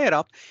goes higher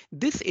up,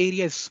 this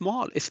area is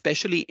small,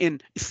 especially in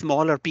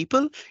smaller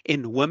people,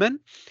 in women,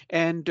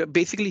 and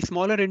basically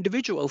smaller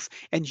individuals,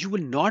 and you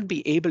will not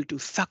be able to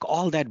suck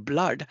all that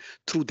blood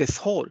through this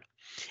hole.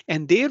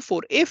 And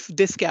therefore, if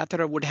this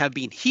catheter would have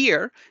been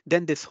here,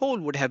 then this hole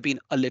would have been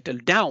a little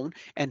down,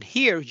 and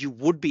here you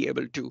would be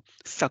able to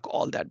suck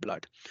all that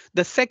blood.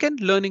 The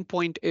second learning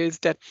point is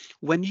that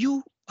when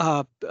the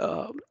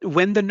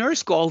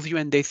nurse calls you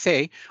and they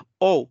say,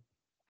 oh,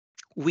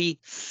 we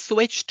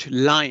switched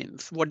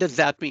lines. What does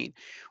that mean?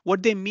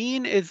 What they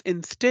mean is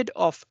instead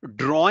of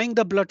drawing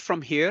the blood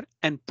from here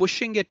and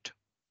pushing it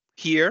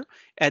here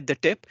at the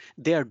tip,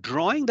 they are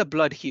drawing the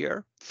blood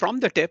here from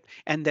the tip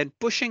and then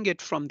pushing it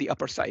from the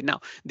upper side.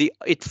 Now,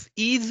 it's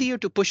easier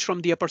to push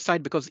from the upper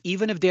side because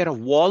even if there are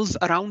walls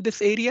around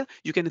this area,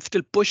 you can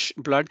still push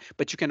blood,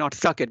 but you cannot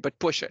suck it, but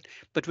push it.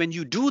 But when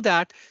you do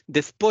that,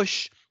 this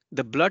push,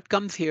 the blood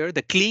comes here,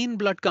 the clean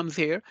blood comes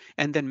here,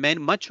 and then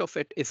much of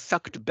it is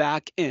sucked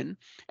back in,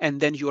 and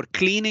then you're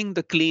cleaning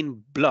the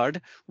clean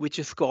blood, which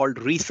is called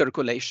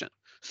recirculation.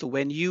 So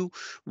when you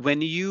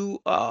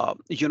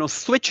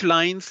switch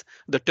lines,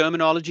 the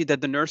terminology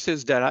that the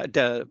nurses,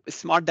 the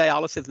smart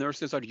dialysis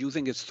nurses are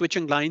using is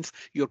switching lines.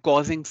 You're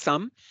causing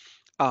some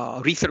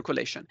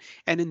recirculation.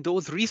 And in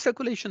those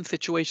recirculation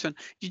situations,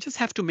 you just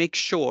have to make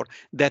sure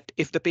that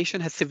if the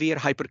patient has severe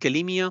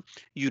hyperkalemia,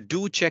 you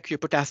do check your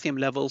potassium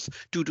levels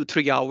 2 to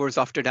 3 hours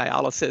after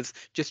dialysis,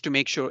 just to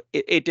make sure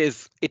it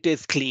is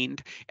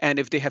cleaned. And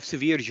if they have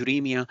severe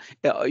uremia,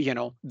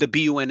 the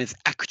BUN is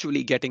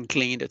actually getting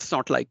cleaned. It's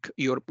not like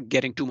you're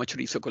getting too much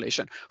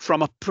recirculation.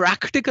 From a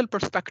practical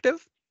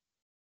perspective,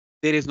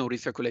 there is no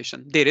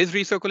recirculation. There is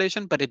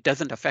recirculation, but it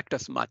doesn't affect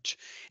us much.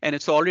 And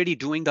it's already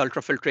doing the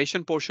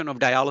ultrafiltration portion of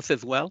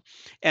dialysis well.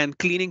 And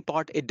cleaning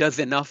part, it does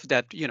enough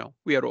that,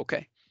 we are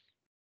okay.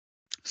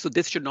 So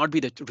this should not be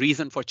the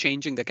reason for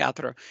changing the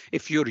catheter.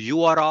 If your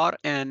URR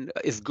and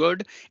is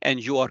good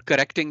and you are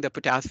correcting the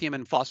potassium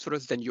and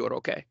phosphorus, then you're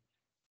okay.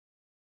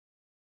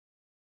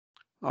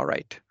 All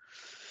right.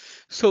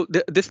 So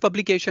this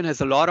publication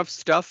has a lot of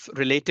stuff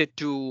related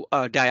to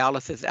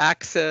dialysis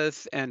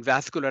access and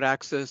vascular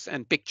access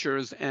and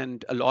pictures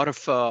and a lot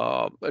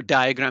of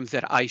diagrams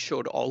that I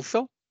showed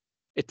also.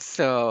 It's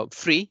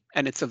free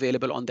and it's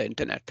available on the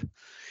internet.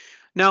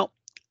 Now,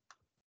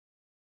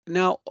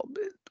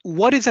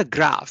 what is a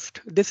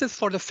graft? This is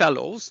for the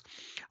fellows.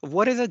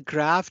 What is a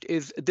graft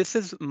this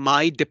is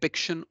my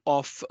depiction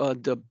of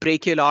the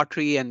brachial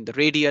artery and the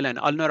radial and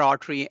ulnar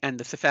artery and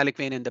the cephalic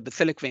vein and the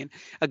basilic vein.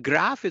 A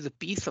graft is a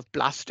piece of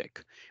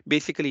plastic.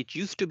 Basically, it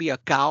used to be a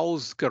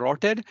cow's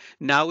carotid.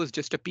 Now it's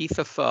just a piece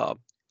of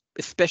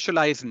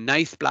specialized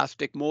nice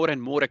plastic, more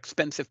and more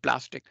expensive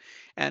plastic.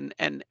 And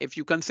if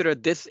you consider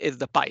this is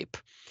the pipe.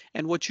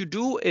 And what you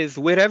do is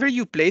wherever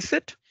you place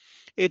it,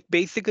 it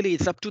basically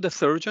is up to the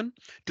surgeon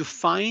to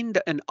find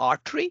an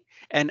artery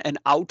and an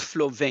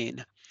outflow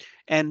vein.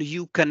 And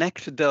you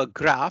connect the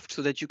graft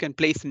so that you can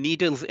place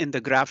needles in the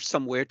graft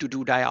somewhere to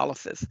do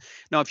dialysis.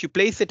 Now, if you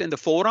place it in the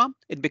forearm,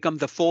 it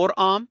becomes a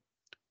forearm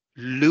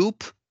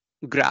loop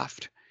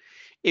graft.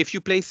 If you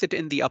place it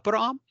in the upper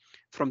arm,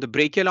 from the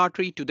brachial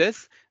artery to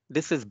this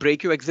is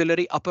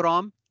brachioaxillary upper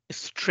arm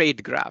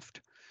straight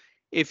graft.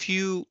 If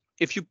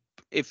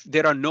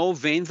there are no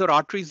veins or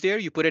arteries there,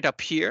 you put it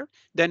up here,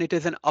 then it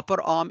is an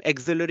upper arm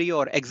axillary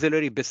or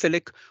axillary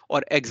basilic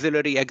or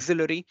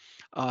axillary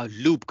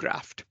loop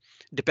graft,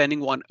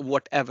 depending on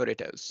whatever it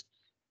is.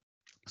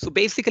 So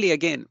basically,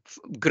 again,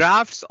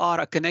 grafts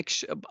are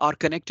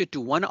connected to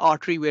one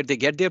artery where they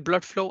get their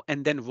blood flow,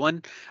 and then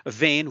one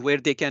vein where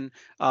they can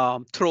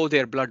throw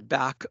their blood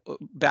back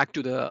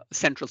to the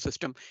central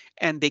system,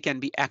 and they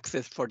can be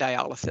accessed for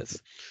dialysis.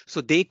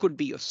 So they could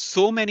be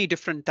so many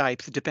different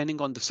types,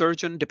 depending on the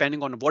surgeon,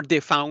 depending on what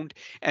they found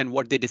and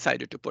what they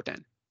decided to put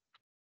in.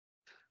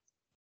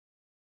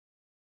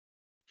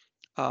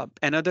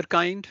 Another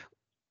kind,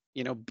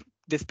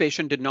 this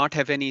patient did not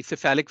have any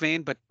cephalic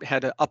vein, but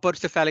had an upper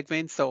cephalic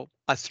vein, so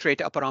a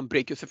straight upper arm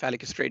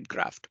brachiocephalic straight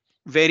graft.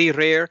 Very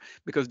rare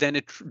because then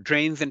it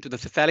drains into the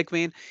cephalic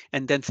vein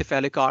and then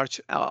cephalic arch,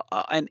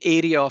 an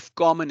area of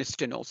common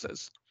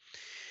stenosis.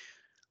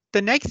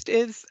 The next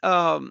is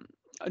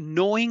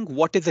knowing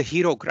what is a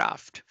hero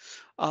graft.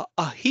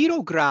 A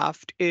hero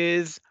graft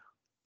is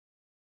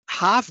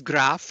half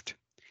graft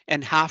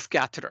and half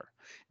catheter.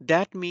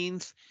 that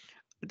means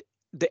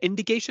the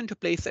indication to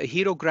place a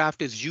hero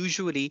graft is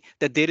usually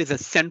that there is a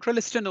central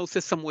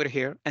stenosis somewhere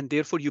here, and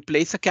therefore you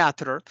place a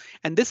catheter,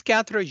 and this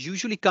catheter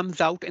usually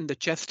comes out in the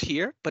chest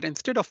here, but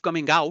instead of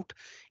coming out,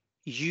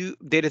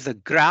 there is a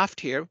graft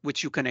here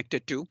which you connect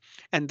it to,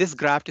 and this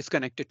graft is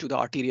connected to the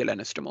arterial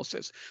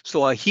anastomosis.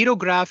 So a hero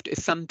graft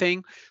is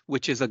something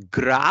which is a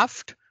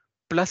graft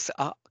plus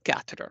a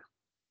catheter.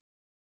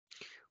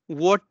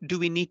 What do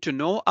we need to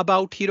know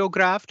about hero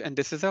graft? And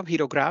this is a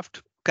hero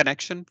graft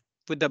connection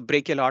with the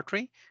brachial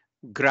artery,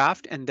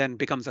 graft, and then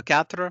becomes a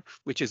catheter,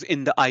 which is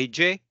in the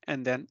IJ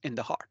and then in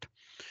the heart.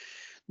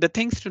 The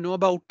things to know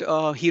about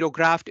hero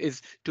graft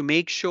is to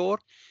make sure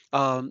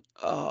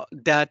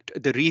that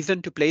the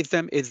reason to place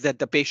them is that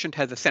the patient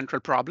has a central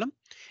problem,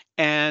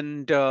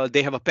 and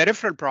they have a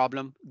peripheral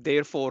problem,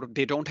 therefore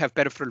they don't have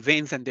peripheral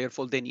veins, and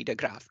therefore they need a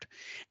graft.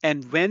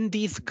 And when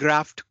these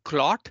graft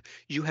clot,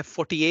 you have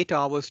 48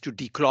 hours to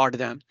declot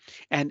them.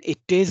 And it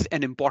is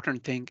an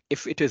important thing.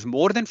 If it is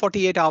more than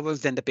 48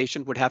 hours, then the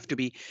patient would have to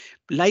be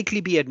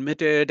likely be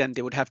admitted, and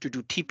they would have to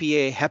do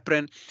TPA,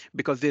 heparin,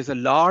 because there's a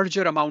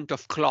larger amount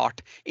of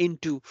clot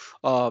into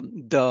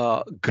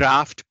the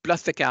graft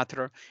plus the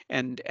catheter,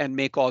 and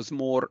may cause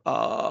more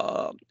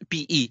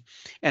PE,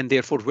 and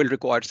therefore will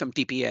require some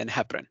TPA and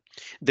heparin.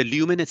 The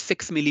lumen is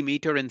 6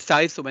 millimeter in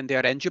size, so when they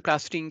are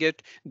angioplasting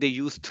it, they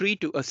use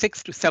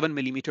 6 to 7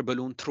 millimeter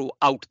balloon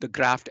throughout the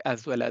graft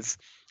as well as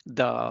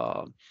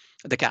the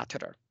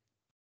catheter.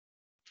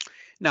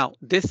 Now,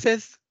 this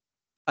is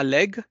a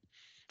leg,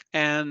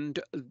 and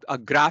a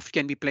graft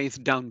can be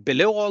placed down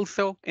below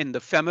also in the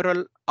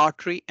femoral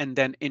artery and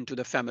then into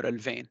the femoral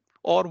vein,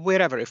 or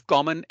wherever, if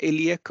common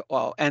iliac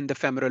and the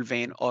femoral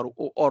vein,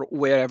 or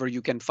wherever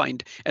you can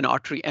find an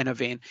artery and a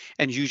vein.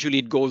 And usually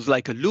it goes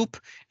like a loop,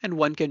 and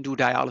one can do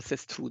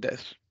dialysis through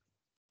this.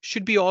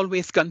 Should be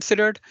always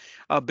considered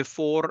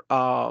before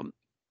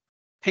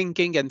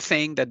thinking and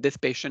saying that this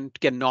patient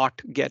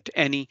cannot get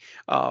any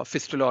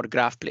fistula or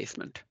graft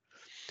placement.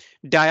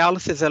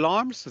 Dialysis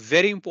alarms,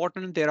 very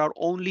important. There are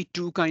only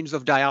two kinds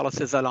of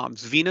dialysis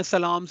alarms: venous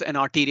alarms and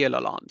arterial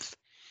alarms.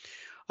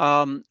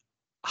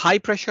 High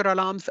pressure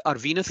alarms are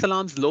venous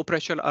alarms, low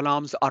pressure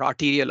alarms are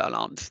arterial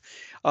alarms.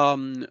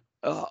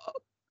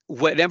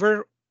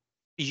 Whenever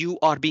you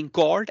are being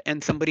called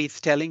and somebody is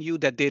telling you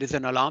that there is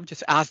an alarm,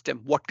 just ask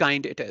them what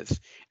kind it is,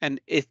 and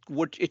it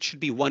should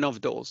be one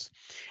of those.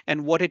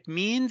 And what it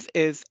means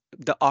is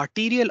the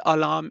arterial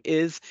alarm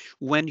is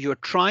when you're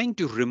trying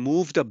to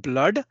remove the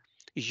blood,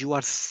 you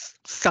are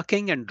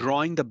sucking and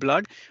drawing the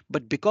blood,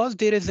 but because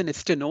there is an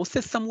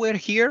stenosis somewhere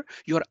here,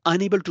 you are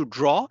unable to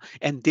draw,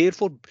 and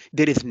therefore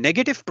there is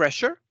negative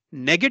pressure,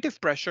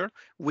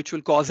 which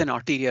will cause an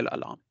arterial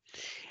alarm.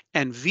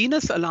 And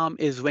venous alarm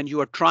is when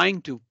you are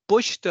trying to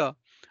push the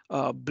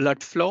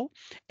blood flow,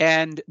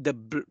 and the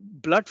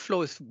blood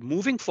flow is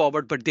moving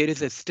forward, but there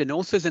is a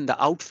stenosis in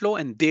the outflow,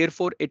 and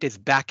therefore it is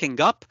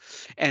backing up,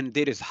 and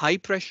there is high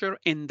pressure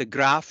in the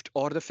graft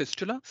or the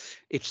fistula.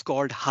 It's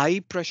called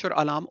high pressure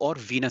alarm or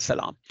venous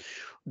alarm.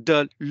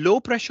 The low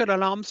pressure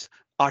alarms,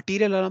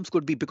 arterial alarms,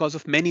 could be because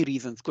of many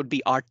reasons. Could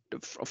be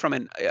from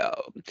an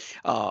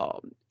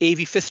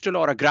AV fistula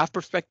or a graft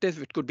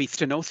perspective, it could be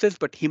stenosis,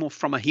 but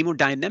from a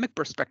hemodynamic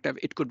perspective,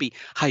 it could be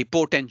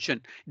hypotension,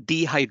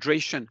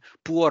 dehydration,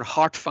 poor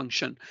heart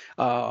function.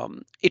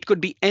 It could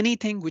be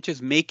anything which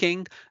is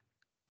making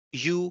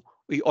you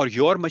or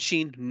your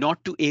machine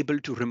not to able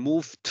to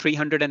remove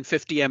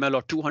 350 ml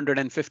or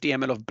 250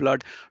 ml of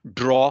blood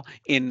draw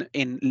in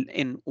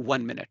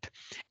 1 minute.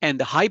 And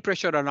the high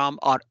pressure alarm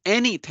are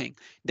anything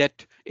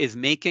that is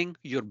making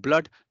your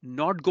blood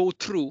not go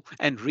through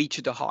and reach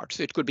the heart.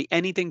 So it could be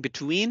anything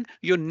between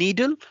your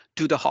needle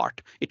to the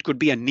heart. It could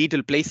be a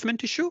needle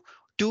placement issue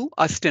to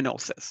a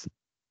stenosis.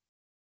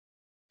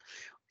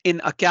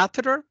 In a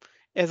catheter,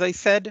 as I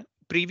said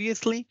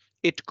previously,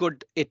 it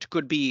could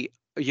be,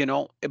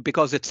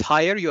 because it's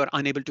higher, you're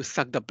unable to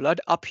suck the blood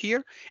up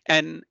here,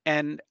 and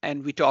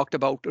we talked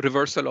about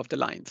reversal of the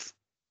lines.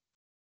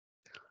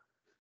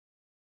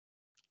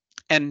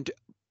 And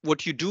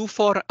what you do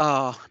for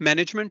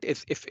management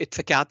is, if it's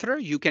a catheter,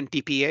 you can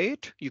TPA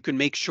it. You can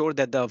make sure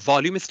that the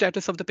volume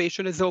status of the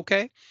patient is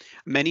okay.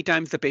 Many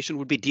times the patient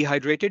would be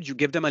dehydrated. You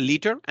give them a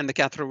liter and the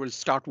catheter will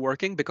start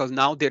working, because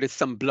now there is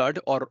some blood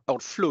or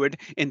fluid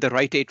in the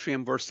right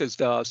atrium versus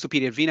the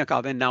superior vena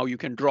cava, and now you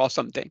can draw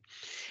something.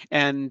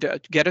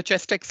 And get a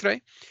chest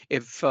x-ray.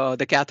 If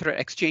the catheter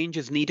exchange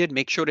is needed,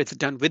 make sure it's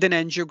done with an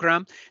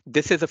angiogram.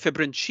 This is a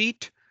fibrin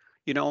sheet,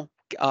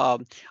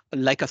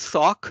 like a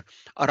sock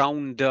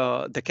around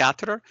the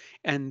catheter.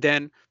 And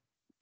then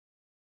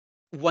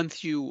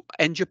once you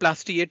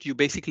angioplasty it, you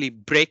basically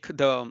break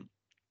the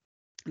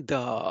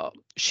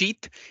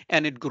sheath,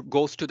 and it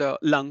goes to the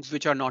lungs,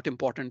 which are not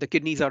important. The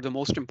kidneys are the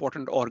most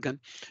important organ.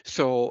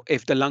 So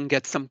if the lung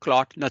gets some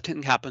clot,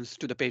 nothing happens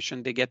to the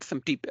patient. They get some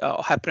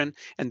heparin,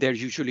 and they're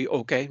usually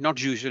okay.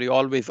 Not usually,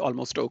 always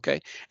almost okay.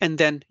 And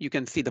then you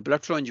can see the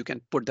blood flow, and you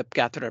can put the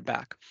catheter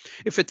back.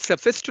 If it's a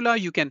fistula,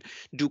 you can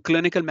do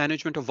clinical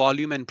management of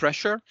volume and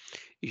pressure.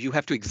 You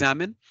have to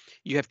examine,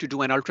 you have to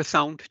do an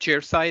ultrasound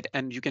chairside,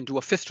 and you can do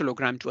a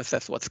fistulogram to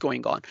assess what's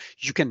going on.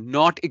 You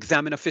cannot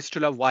examine a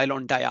fistula while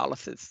on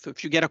dialysis. So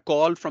if you get a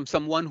call from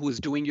someone who is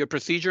doing your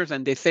procedures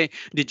and they say,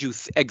 did you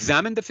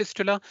examine the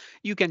fistula?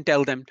 You can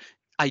tell them,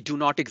 I do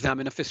not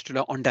examine a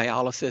fistula on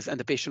dialysis, and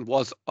the patient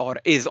was or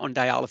is on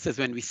dialysis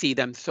when we see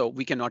them, so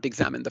we cannot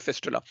examine the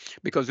fistula.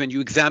 Because when you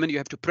examine, you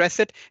have to press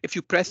it. If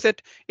you press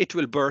it, it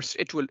will burst.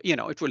 It will,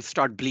 it will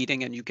start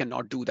bleeding, and you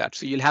cannot do that.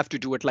 So you'll have to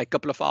do it like a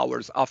couple of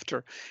hours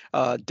after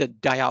the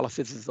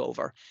dialysis is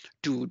over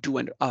to do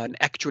an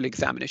actual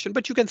examination.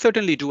 But you can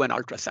certainly do an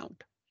ultrasound.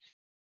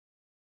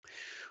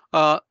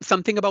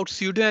 Something about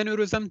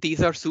pseudoaneurysm.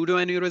 These are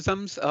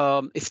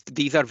pseudoaneurysms.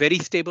 These are very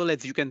stable.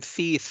 As you can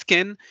see,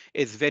 skin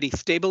is very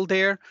stable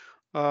there.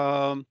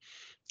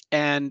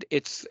 And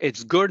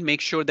it's good.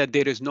 Make sure that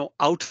there is no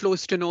outflow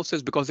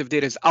stenosis, because if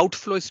there is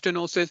outflow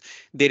stenosis,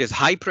 there is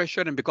high pressure,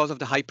 and because of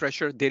the high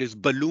pressure, there is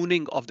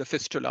ballooning of the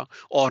fistula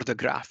or the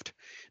graft.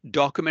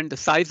 Document the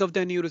size of the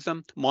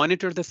aneurysm,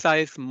 monitor the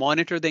size,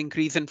 monitor the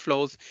increase in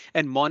flows,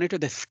 and monitor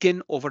the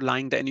skin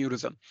overlying the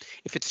aneurysm.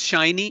 If it's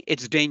shiny,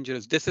 it's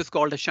dangerous. This is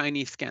called a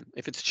shiny skin.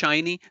 If it's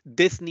shiny,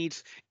 this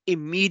needs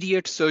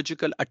immediate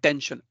surgical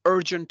attention,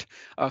 urgent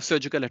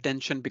surgical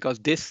attention, because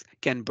this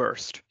can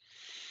burst.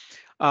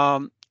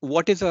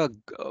 What is a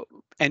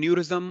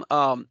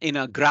aneurysm in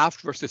a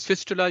graft versus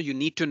fistula? You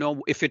need to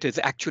know if it is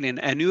actually an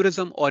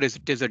aneurysm or if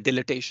it is a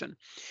dilatation.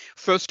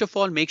 First of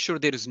all, make sure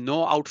there is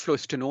no outflow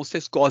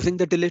stenosis causing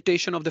the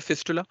dilatation of the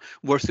fistula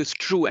versus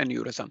true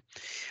aneurysm.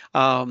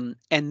 And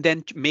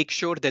then make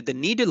sure that the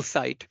needle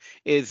site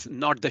is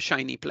not the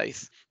shiny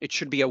place. It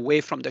should be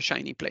away from the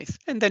shiny place.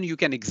 And then you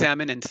can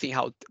examine and see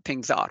how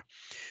things are.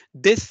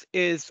 This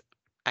is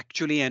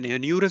actually an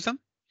aneurysm.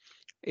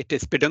 It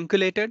is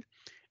pedunculated,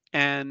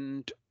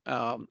 and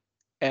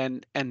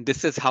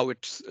this is how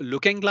it's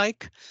looking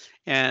like.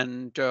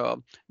 And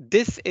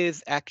this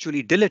is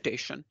actually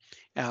dilatation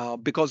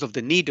because of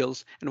the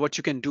needles. And what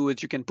you can do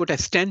is you can put a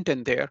stent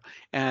in there,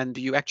 and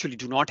you actually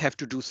do not have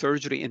to do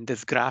surgery in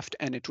this graft,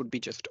 and it would be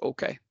just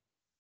okay.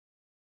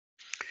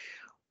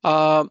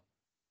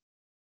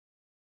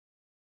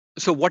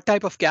 So what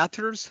type of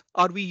catheters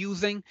are we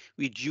using?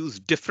 We use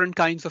different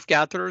kinds of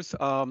catheters.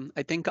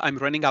 I think I'm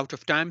running out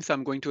of time, so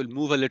I'm going to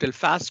move a little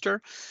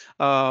faster.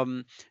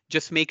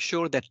 Just make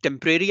sure that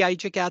temporary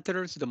IJ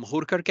catheters, the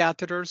Mahurkar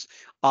catheters,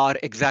 are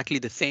exactly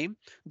the same.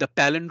 The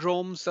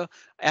palindromes,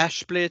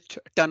 Ashplit,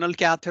 tunnel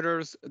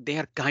catheters, they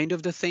are kind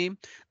of the same.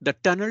 The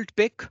tunneled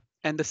PICC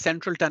and the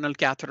central tunnel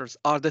catheters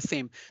are the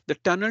same. The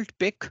tunneled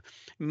PICC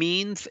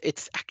means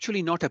it's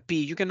actually not a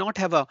P. You cannot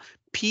have a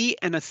P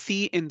and a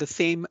C in the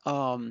same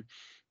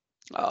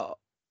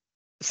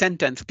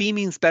sentence. P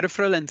means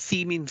peripheral and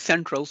C means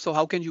central. So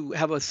how can you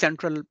have a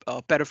central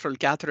peripheral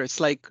catheter? It's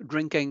like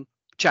drinking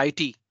chai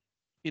tea.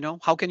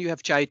 How can you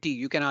have chai tea?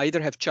 You can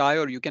either have chai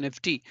or you can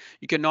have tea.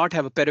 You cannot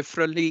have a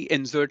peripherally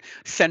insert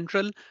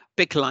central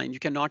PICC line. You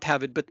cannot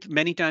have it. But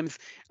many times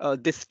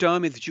this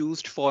term is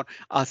used for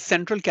a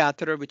central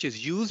catheter, which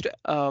is used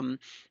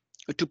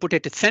to put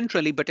it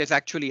centrally, but it's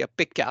actually a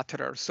PICC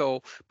catheter.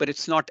 So, but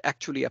it's not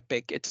actually a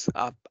PICC. It's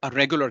a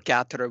regular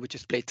catheter which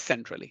is placed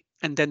centrally.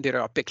 And then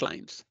there are PICC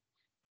lines.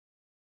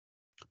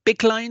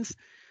 PICC lines.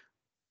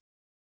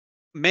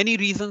 Many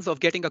reasons of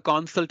getting a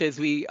consult is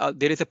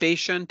there is a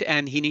patient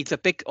and he needs a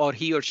PICC, or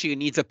he or she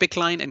needs a PICC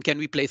line, and can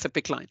we place a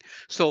PICC line?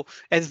 So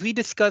as we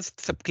discussed,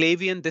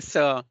 subclavian, this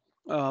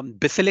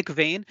basilic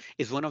vein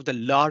is one of the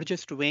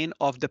largest vein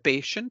of the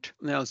patient,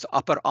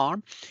 upper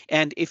arm.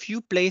 And if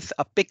you place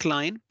a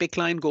PICC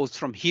line goes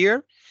from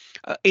here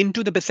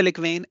into the basilic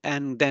vein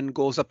and then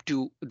goes up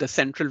to the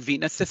central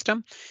venous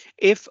system.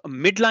 If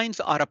midlines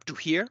are up to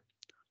here,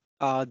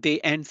 they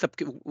end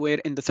where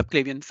in the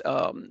subclavian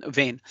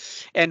vein.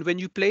 And when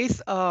you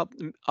place a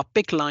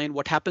PICC line,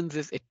 what happens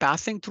is it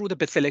passing through the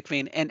basilic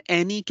vein, and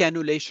any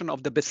cannulation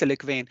of the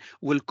basilic vein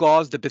will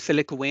cause the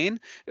basilic vein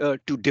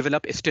to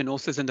develop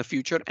stenosis in the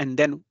future. And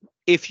then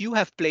if you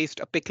have placed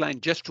a PICC line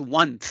just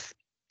once,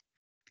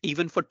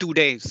 even for 2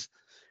 days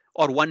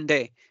or 1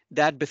 day,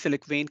 that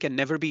basilic vein can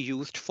never be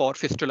used for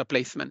fistula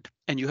placement,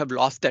 and you have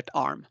lost that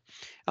arm.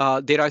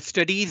 There are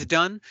studies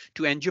done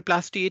to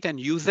angioplasty it and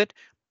use it.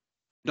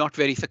 Not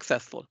very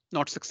successful,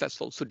 not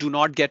successful. So do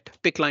not get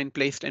PICC line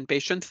placed in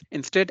patients.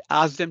 Instead,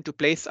 ask them to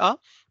place a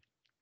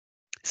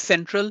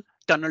central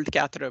tunneled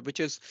catheter, which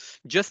is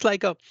just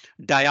like a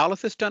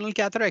dialysis tunnel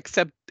catheter,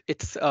 except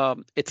it's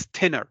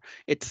thinner.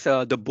 It's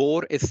the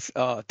bore is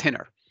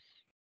thinner.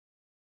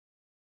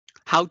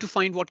 How to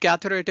find what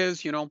catheter it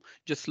is,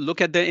 just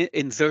look at the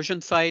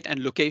insertion site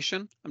and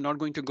location. I'm not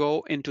going to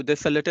go into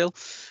this a little.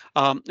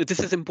 This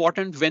is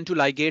important when to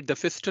ligate the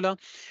fistula.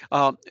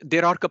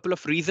 There are a couple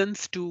of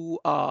reasons to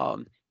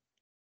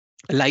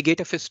ligate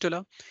a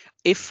fistula.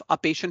 If a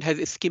patient has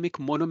ischemic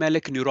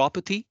monomelic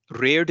neuropathy,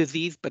 rare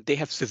disease, but they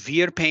have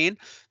severe pain,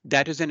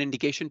 that is an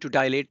indication to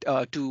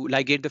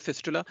ligate the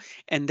fistula.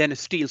 And then a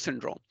Steele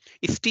syndrome.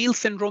 A Steele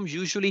syndrome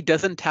usually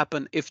doesn't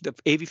happen if the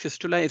AV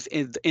fistula is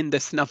in the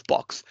snuff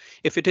box.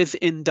 If it is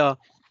in the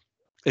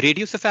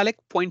Radiocephalic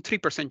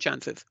 0.3%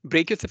 chances,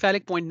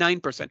 brachiocephalic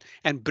 0.9%,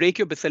 and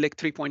brachiobasilic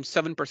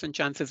 3.7%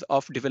 chances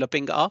of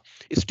developing a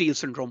Steele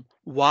syndrome.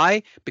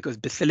 Why? Because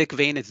basilic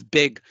vein is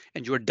big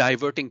and you're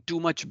diverting too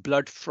much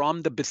blood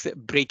from the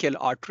brachial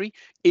artery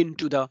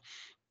into the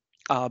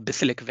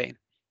basilic vein.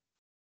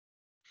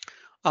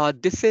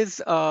 This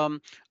is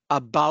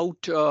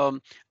about uh,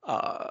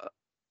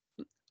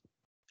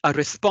 a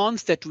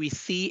response that we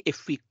see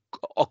if we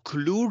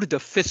occlude the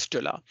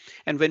fistula.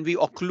 And when we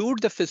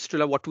occlude the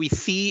fistula, what we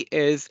see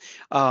is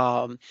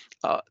um,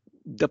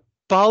 the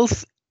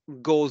pulse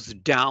goes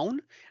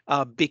down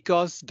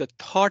because the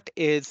thought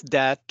is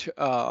that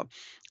uh,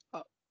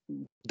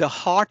 the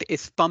heart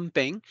is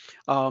pumping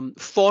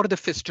for the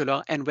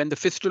fistula, and when the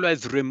fistula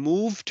is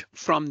removed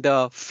from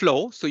the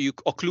flow, so you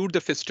occlude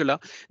the fistula,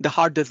 the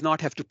heart does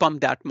not have to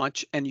pump that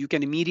much, and you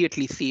can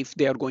immediately see if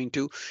they are going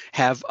to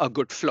have a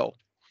good flow.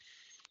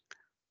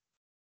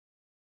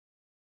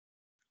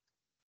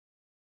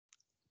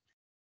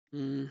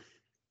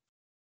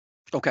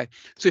 Okay,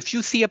 so if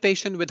you see a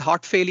patient with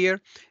heart failure,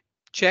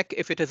 check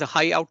if it is a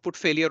high output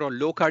failure or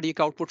low cardiac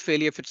output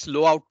failure. If it's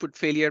low output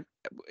failure,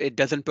 it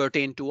doesn't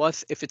pertain to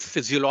us. If it's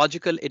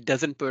physiological, it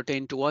doesn't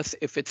pertain to us.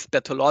 If it's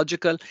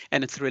pathological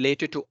and it's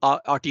related to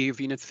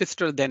arteriovenous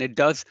fistula, then it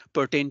does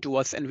pertain to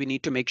us, and we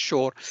need to make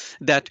sure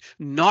that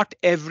not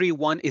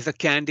everyone is a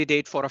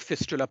candidate for a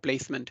fistula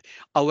placement.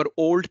 Our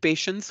old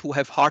patients who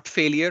have heart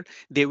failure,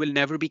 they will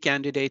never be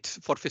candidates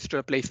for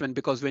fistula placement,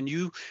 because when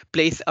you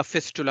place a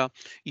fistula,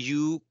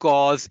 you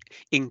cause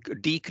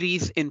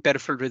decrease in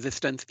peripheral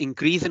resistance,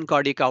 increase in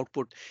cardiac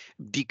output,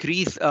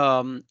 increase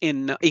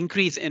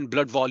in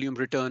blood volume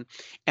return,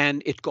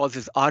 and it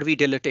causes RV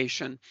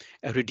dilatation,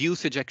 a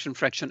reduced ejection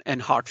fraction, and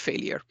heart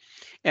failure.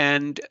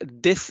 And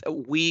this,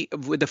 with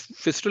the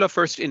Fistula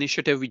First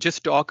initiative, we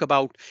just talk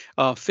about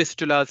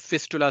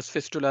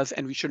fistulas,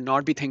 and we should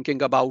not be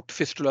thinking about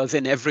fistulas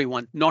in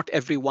everyone. Not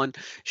everyone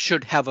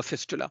should have a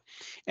fistula.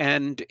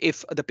 And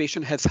if the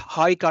patient has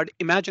high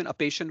imagine a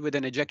patient with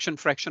an ejection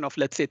fraction of,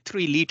 let's say,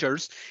 3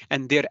 liters,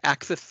 and their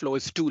access flow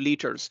is 2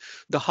 liters.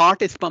 The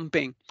heart is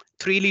pumping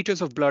 3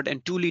 liters of blood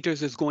and 2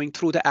 liters is going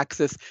through the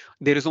axis.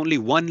 There is only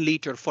 1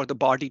 liter for the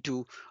body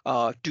to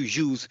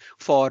use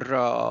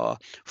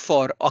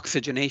for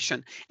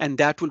oxygenation, and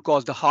that will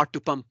cause the heart to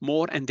pump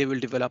more, and they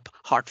will develop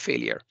heart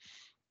failure.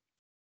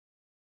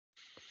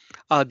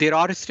 There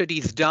are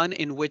studies done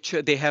in which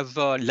they have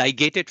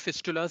ligated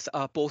fistulas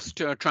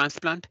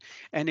post-transplant,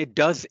 and it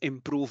does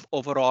improve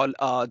overall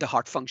the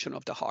heart function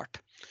of the heart.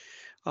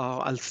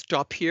 I'll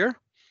stop here.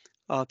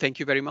 Thank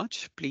you very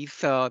much.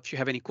 Please, if you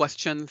have any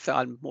questions,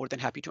 I'm more than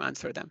happy to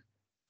answer them.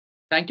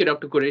 Thank you,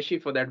 Dr.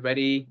 Qureshi, for that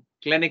very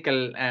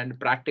clinical and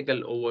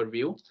practical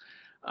overview.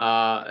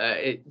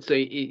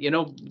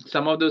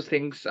 Some of those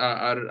things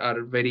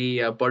are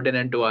very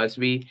pertinent to us.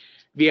 We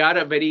are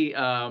a very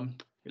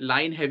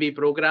line heavy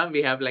program.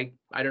 We have, like,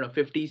 I don't know,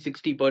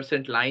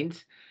 50-60%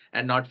 lines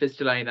and not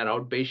fistula in our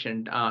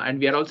outpatient. And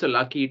we are also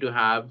lucky to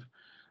have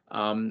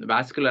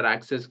vascular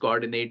access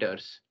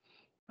coordinators.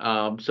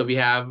 So we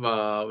have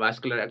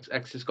vascular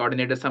access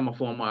coordinators, some of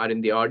whom are in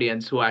the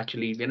audience, who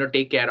actually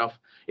take care of,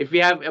 if we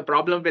have a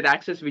problem with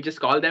access, we just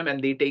call them and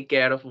they take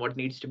care of what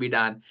needs to be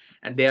done.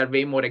 And they are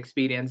way more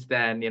experienced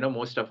than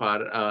most of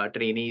our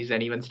trainees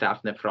and even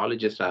staff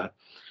nephrologists are.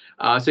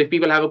 So if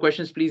people have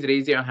questions, please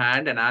raise your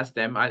hand and ask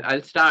them.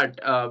 I'll start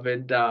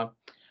with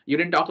you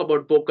didn't talk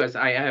about POCUS.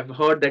 I have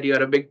heard that you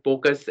are a big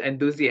POCUS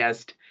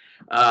enthusiast.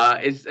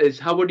 Is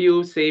how would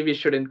you say we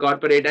should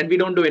incorporate? And we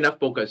don't do enough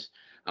POCUS.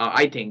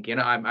 I think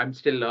I'm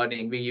still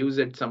learning. We use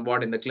it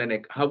somewhat in the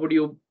clinic. How would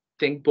you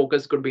think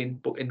POCUS could be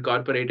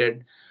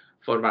incorporated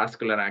for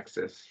vascular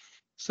access?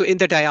 So in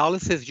the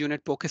dialysis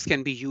unit, POCUS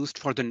can be used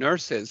for the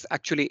nurses.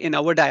 Actually, in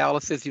our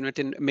dialysis unit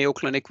in Mayo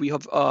Clinic, we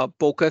have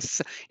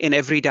POCUS in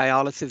every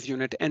dialysis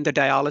unit, and the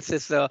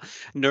dialysis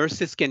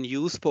nurses can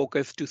use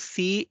POCUS to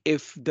see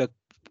if the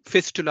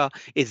fistula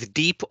is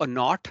deep or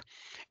not,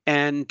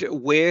 and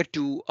where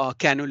to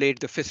cannulate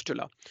the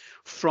fistula.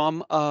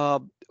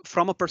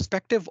 From a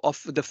perspective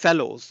of the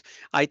fellows,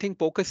 I think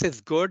POCUS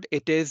is good.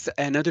 It is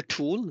another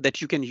tool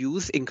that you can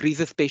use,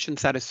 increases patient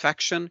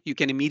satisfaction. You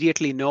can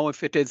immediately know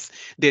if there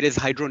is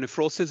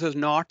hydronephrosis or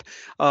not.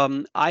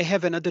 I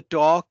have another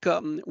talk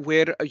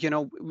where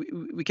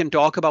we can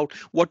talk about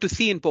what to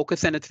see in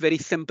POCUS, and it's very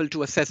simple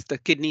to assess the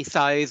kidney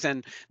size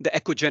and the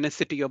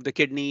echogenicity of the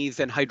kidneys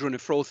and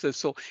hydronephrosis.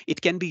 So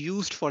it can be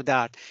used for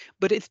that,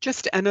 but it's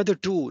just another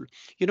tool.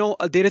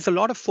 There is a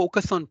lot of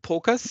focus on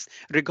POCUS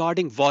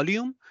regarding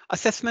volume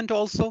assessment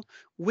also,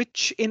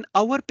 which in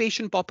our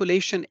patient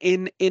population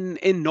in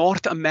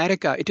North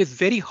America, it is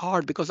very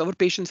hard because our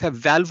patients have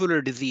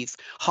valvular disease,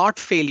 heart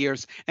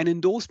failures, and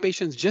in those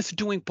patients, just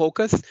doing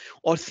POCUS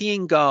or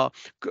seeing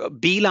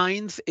B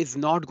lines is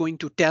not going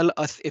to tell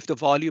us if the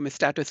volume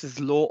status is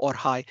low or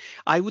high.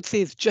 I would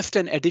say it's just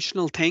an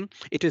additional thing.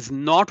 It is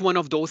not one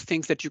of those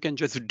things that you can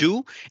just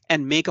do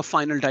and make a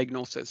final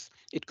diagnosis.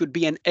 It could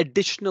be an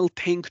additional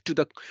thing to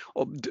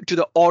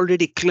the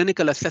already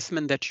clinical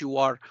assessment that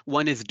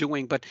one is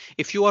doing. But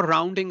if you are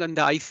rounding on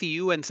the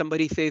ICU and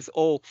somebody says,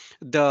 "Oh,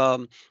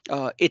 the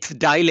it's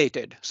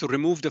dilated, so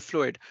remove the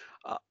fluid,"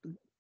 uh,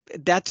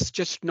 that's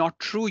just not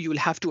true. You'll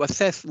have to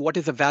assess what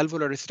is the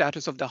valvular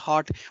status of the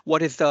heart,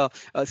 what is the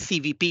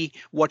CVP,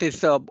 what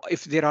is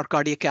if there are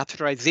cardiac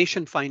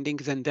catheterization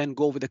findings, and then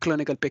go with the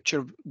clinical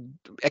picture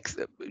ex-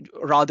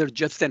 rather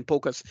just than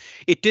POCUS.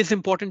 It is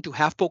important to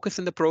have POCUS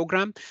in the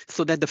program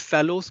so that the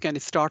fellows can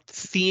start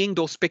seeing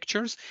those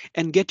pictures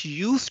and get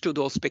used to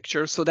those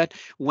pictures so that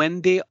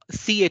when they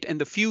see it in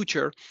the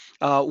future,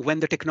 when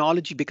the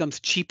technology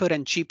becomes cheaper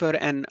and cheaper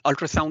and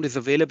ultrasound is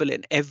available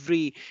in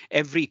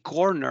every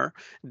corner,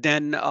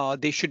 then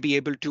they should be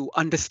able to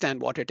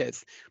understand what it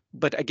is.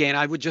 But again,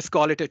 I would just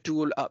call it a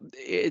tool.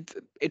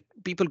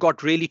 People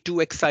got really too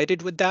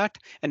excited with that,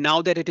 and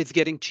now that it is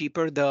getting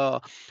cheaper,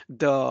 the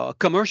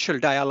commercial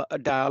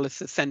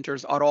dialysis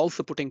centers are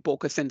also putting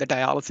POCUS in the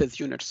dialysis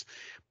units.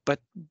 But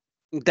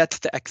that's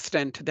the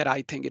extent that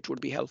I think it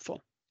would be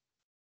helpful.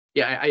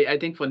 Yeah, I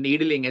think for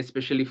needling,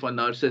 especially for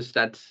nurses,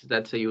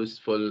 that's a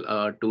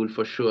useful tool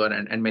for sure,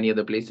 and many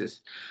other places.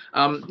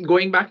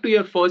 Going back to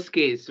your first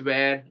case,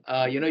 where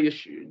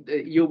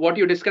you what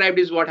you described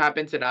is what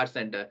happens at our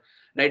center,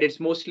 right?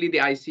 It's mostly the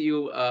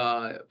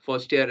ICU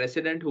first year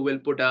resident who will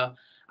put a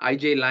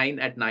IJ line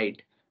at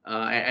night,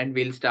 and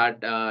we'll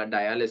start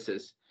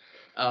dialysis.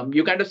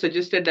 You kind of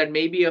suggested that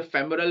maybe a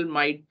femoral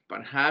might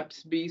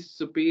perhaps be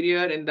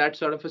superior in that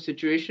sort of a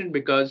situation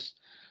because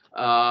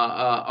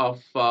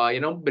of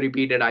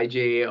repeated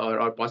IJ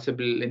or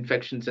possible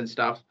infections and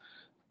stuff.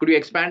 Could you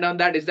expand on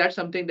that? Is that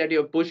something that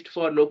you've pushed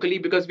for locally?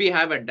 Because we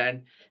haven't,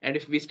 and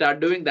if we start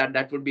doing that,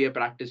 that would be a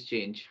practice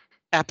change.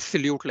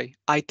 Absolutely.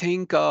 I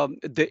think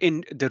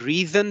the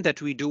reason that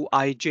we do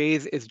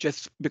IJs is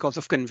just because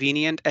of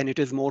convenient, and it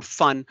is more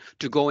fun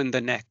to go in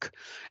the neck.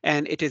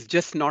 And it is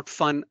just not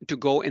fun to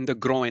go in the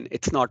groin.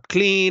 It's not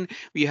clean.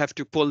 We have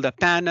to pull the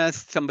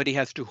pannus. Somebody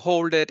has to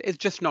hold it. It's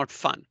just not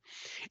fun.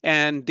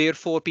 And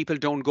therefore, people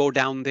don't go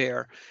down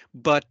there.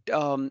 But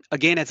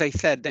again, as I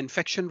said, the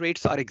infection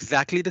rates are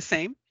exactly the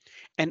same.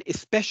 And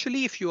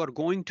especially if you are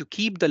going to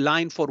keep the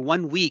line for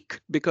 1 week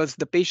because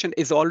the patient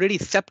is already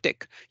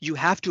septic, you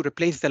have to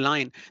replace the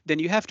line. Then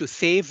you have to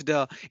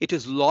it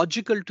is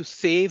logical to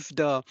save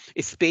the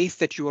space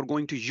that you are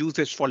going to use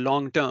this for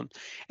long term.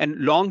 And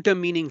long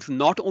term meanings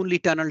not only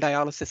tunnel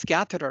dialysis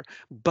catheter,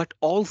 but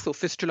also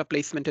fistula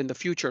placement in the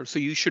future. So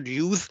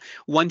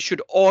one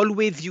should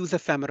always use a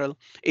femoral.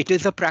 It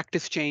is a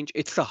practice change.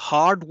 It's a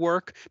hard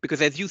work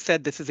because, as you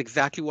said, this is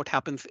exactly what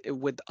happens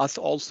with us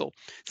also.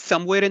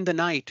 Somewhere in the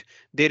night,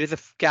 there is a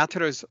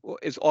catheter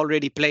is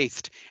already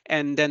placed,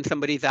 and then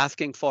somebody is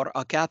asking for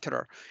a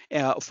catheter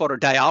for a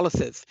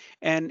dialysis.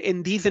 And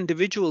in these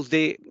individuals,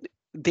 they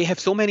have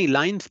so many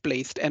lines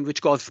placed and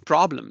which cause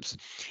problems.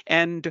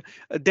 And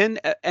then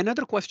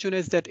another question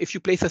is that if you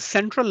place a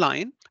central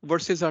line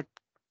versus a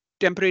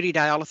temporary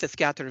dialysis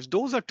catheters,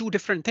 those are two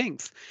different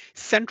things.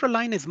 Central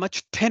line is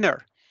much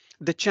thinner.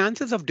 The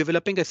chances of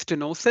developing a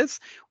stenosis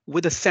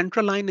with a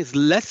central line is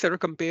lesser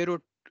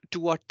compared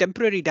to a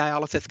temporary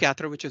dialysis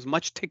catheter, which is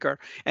much thicker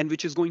and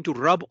which is going to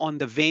rub on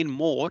the vein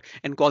more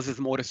and causes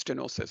more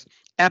stenosis.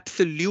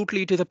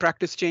 Absolutely, it is a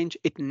practice change.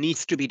 It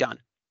needs to be done.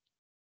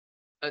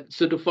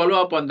 So to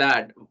follow up on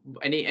that,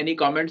 any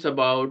comments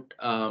about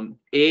that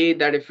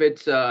if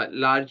it's a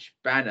large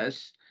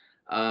pannus,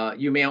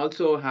 you may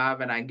also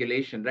have an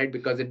angulation, right?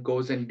 Because it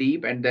goes in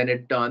deep and then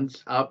it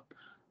turns up,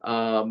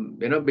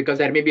 because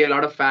there may be a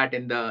lot of fat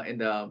in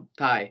the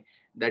thigh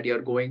that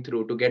you're going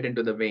through to get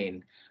into the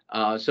vein.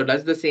 So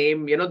does the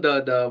same,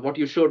 the what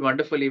you showed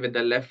wonderfully with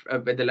the left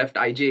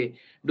IJ,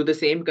 do the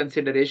same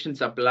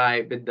considerations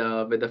apply with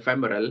the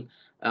femoral?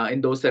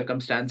 In those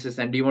circumstances?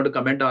 And do you want to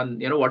comment on,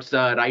 what's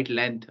the right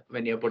length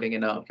when you're putting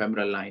in a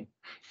femoral line?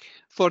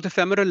 For the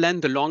femoral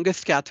length, the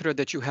longest catheter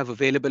that you have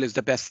available is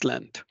the best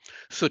length.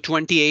 So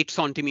 28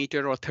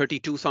 centimeter or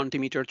 32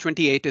 centimeter,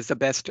 28 is the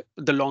best,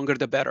 the longer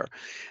the better.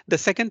 The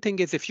second thing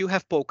is if you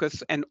have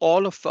POCUS, and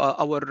all of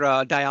our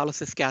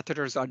dialysis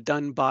catheters are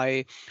done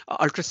by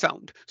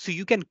ultrasound. So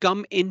you can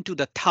come into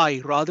the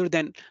thigh rather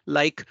than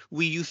like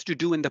we used to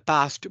do in the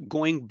past,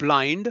 going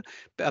blind,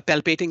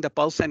 palpating the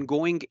pulse and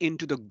going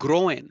into the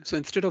groin. So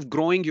instead of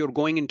groin, you're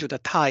going into the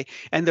thigh,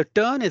 and the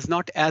turn is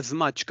not as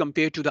much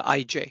compared to the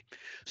IJ.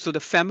 So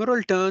the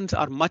femoral turns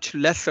are much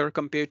lesser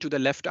compared to the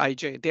left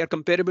IJ. They are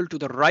comparable to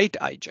the right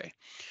IJ.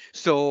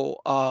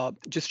 So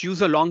just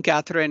use a long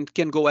catheter and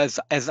can go as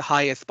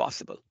high as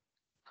possible.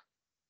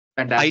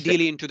 Fantastic.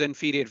 Ideally into the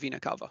inferior vena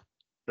cava.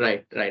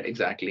 Right,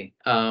 exactly.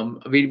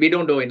 We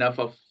don't do enough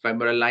of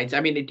femoral lines. I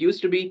mean, it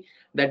used to be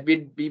that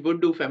we would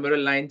do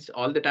femoral lines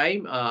all the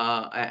time,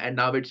 and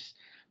now it's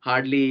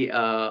hardly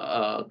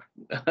done.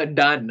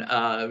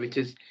 Which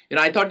is,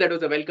 I thought that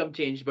was a welcome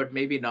change, but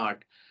maybe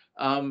not.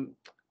 Um,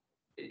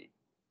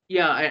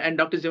 Yeah, and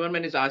Dr.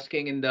 Zimmerman is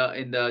asking in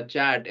the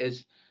chat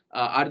is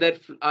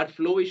are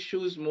flow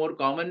issues more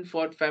common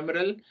for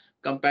femoral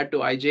compared to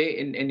IJ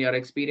in your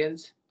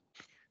experience?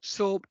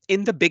 So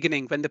in the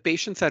beginning, when the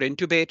patients are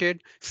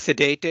intubated,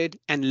 sedated,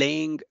 and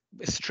laying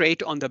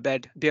straight on the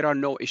bed, there are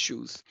no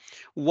issues.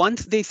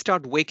 Once they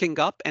start waking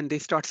up and they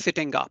start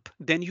sitting up,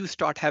 then you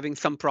start having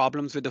some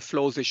problems with the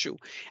flows issue.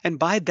 And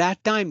by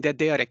that time that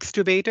they are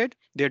extubated,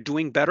 they're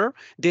doing better,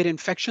 their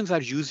infections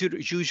are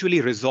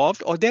usually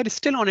resolved, or they're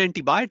still on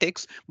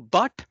antibiotics,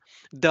 but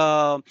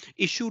the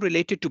issue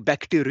related to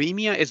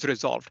bacteremia is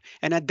resolved.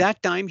 And at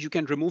that time, you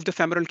can remove the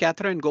femoral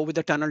catheter and go with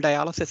the tunnel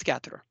dialysis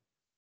catheter.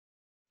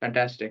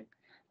 Fantastic.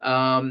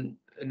 Dr.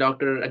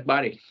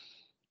 Akbari,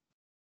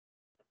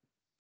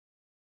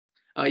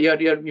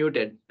 you're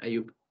muted,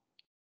 Ayub.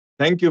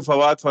 Thank you,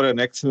 Fawad, for an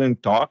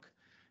excellent talk.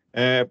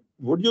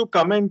 Would you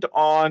comment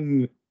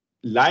on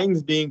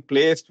lines being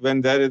placed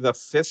when there is a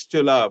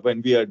fistula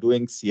when we are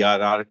doing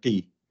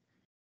CRRT?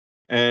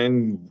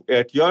 And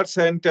at your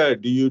center,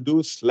 do you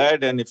do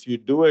SLED? And if you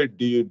do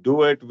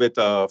it with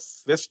a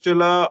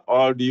fistula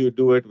or do you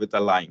do it with a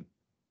line?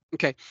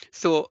 Okay,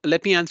 so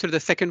let me answer the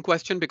second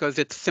question because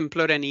it's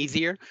simpler and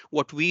easier.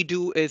 What we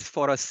do is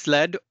for a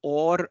SLED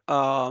or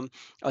a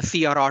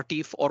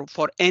CRRT or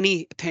for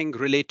anything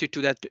related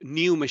to that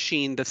new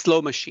machine, the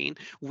slow machine,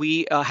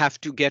 we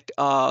have to get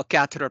a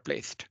catheter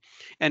placed.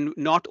 And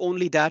not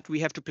only that, we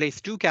have to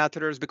place two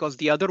catheters because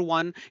the other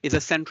one is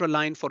a central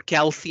line for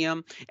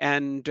calcium,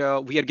 and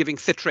we are giving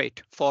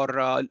citrate for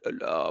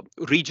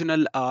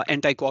regional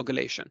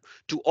anticoagulation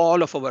to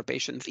all of our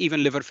patients,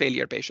 even liver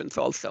failure patients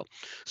also.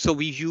 So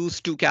we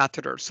use two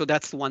catheters. So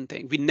that's one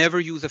thing. We never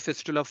use a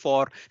fistula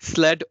for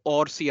SLED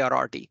or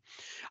CRRT.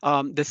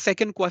 The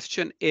second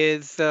question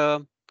is,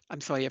 I'm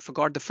sorry, I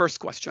forgot the first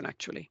question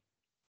actually.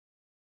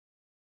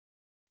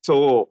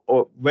 So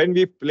when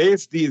we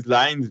place these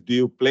lines, do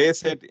you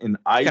place it in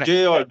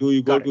IJ Correct. or do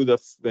you go to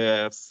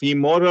the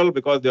femoral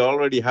because they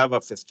already have a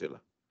fistula?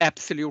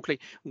 Absolutely.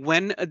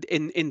 When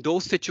in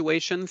those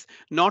situations,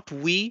 not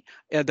we,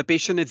 the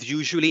patient is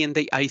usually in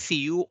the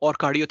ICU or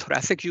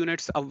cardiothoracic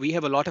units. We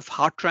have a lot of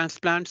heart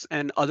transplants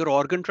and other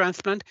organ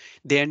transplant.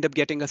 They end up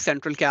getting a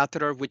central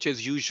catheter, which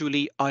is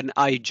usually an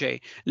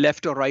IJ,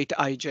 left or right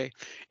IJ,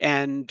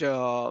 and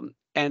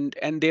and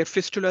their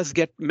fistulas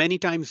get many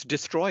times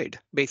destroyed,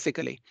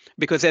 basically,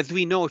 because as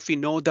we know, if we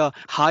know the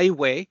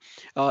highway,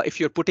 if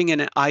you're putting in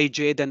an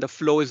IJ, then the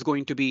flow is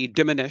going to be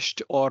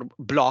diminished or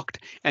blocked,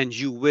 and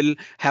you will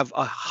have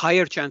a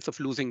higher chance of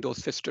losing those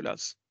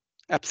fistulas.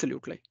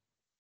 Absolutely.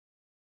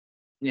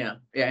 Yeah,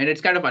 and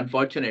it's kind of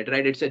unfortunate,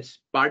 right? It's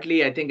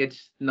partly, I think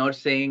it's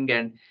nursing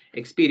and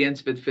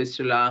experience with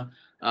fistula.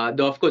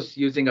 Though of course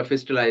using a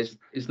fistula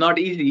is not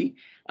easy,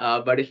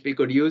 but if we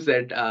could use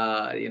it,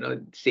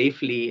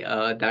 safely,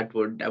 that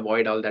would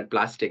avoid all that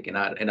plastic in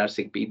our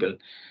sick people.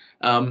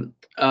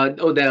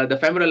 The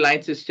femoral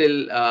lines is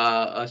still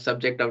a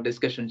subject of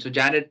discussion. So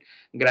Janet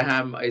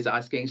Graham is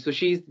asking. So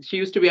she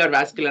used to be our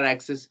vascular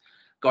access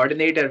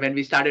coordinator when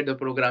we started the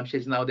program.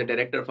 She's now the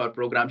director of our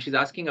program. She's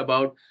asking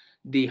about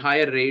the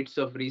higher rates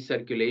of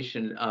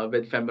recirculation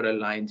with femoral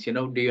lines.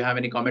 Do you have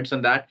any comments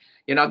on that?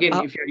 Again,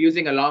 if you're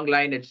using a long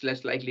line, it's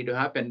less likely to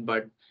happen,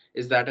 but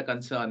is that a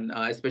concern,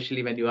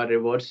 especially when you are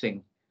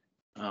reversing?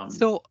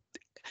 So,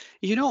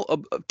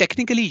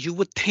 technically you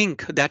would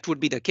think that would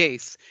be the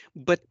case,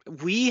 but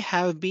we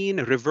have been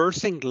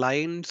reversing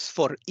lines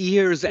for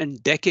years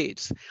and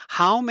decades.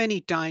 How many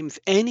times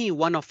any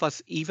one of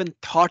us even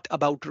thought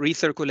about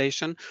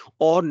recirculation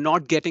or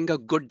not getting a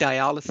good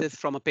dialysis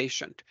from a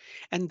patient?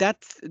 And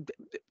that's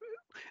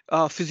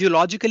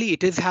physiologically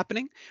it is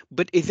happening,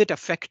 but is it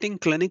affecting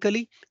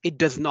clinically? It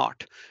does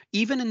not.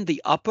 Even in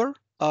the upper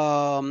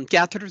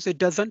catheters, it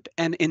doesn't,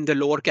 and in the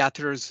lower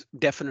catheters,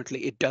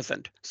 definitely it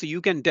doesn't. So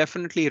you can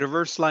definitely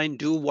reverse line,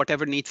 do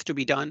whatever needs to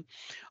be done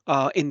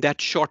in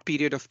that short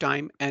period of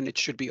time, and it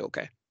should be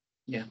okay.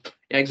 Yeah,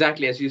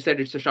 exactly. As you said,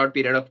 it's a short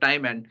period of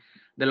time, and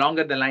the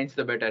longer the lines,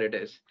 the better it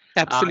is.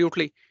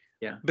 Absolutely.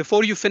 Yeah.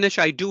 Before you finish,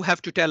 I do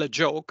have to tell a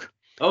joke.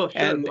 Oh,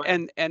 sure. And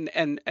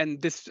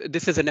this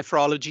is a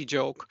nephrology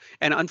joke,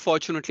 and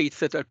unfortunately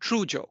it's a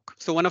true joke.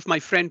 So one of my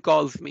friend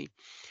calls me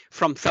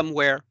from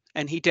somewhere,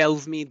 and he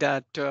tells me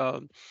that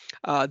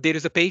there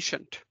is a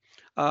patient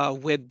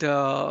with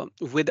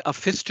a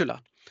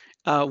fistula,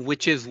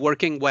 which is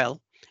working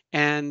well,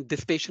 and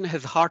this patient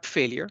has heart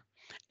failure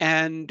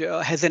and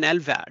has an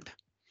LVAD.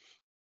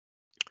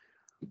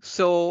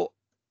 So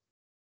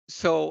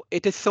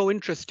it is so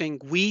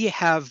interesting. We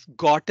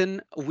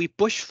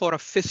push for a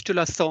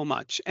fistula so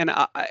much, and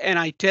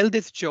I tell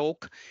this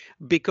joke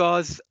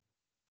because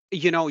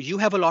you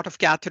have a lot of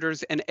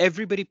catheters and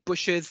everybody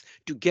pushes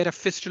to get a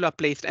fistula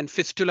placed, and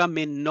fistula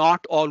may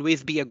not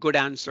always be a good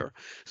answer.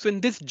 So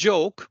in this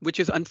joke, which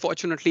is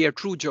unfortunately a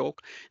true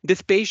joke,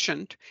 this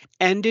patient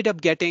ended up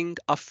getting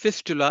a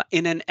fistula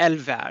in an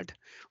LVAD.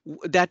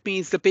 That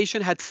means the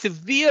patient had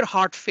severe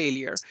heart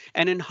failure,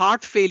 and in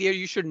heart failure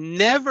you should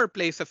never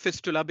place a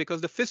fistula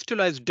because the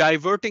fistula is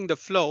diverting the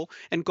flow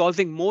and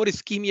causing more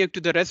ischemia to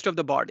the rest of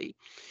the body.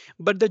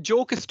 But the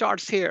joke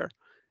starts here,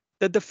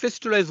 that the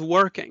fistula is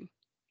working.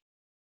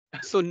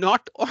 So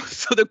not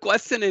so the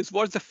question is,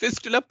 was the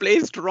fistula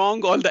placed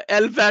wrong or the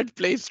LVAD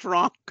placed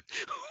wrong?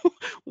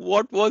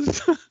 what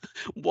was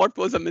what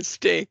was a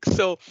mistake.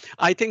 So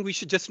I think we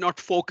should just not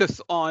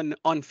focus on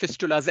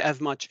fistulas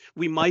as much.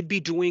 We might be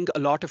doing a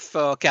lot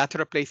of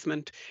catheter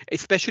placement,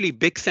 especially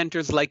big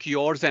centers like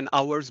yours and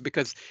ours,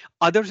 because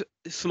other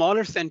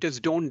smaller centers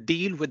don't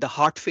deal with the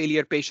heart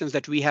failure patients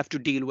that we have to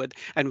deal with,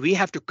 and we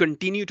have to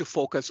continue to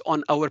focus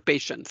on our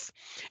patients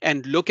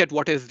and look at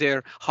what is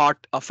their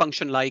heart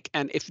function like,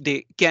 and if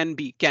they can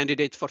be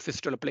candidates for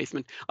fistula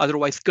placement.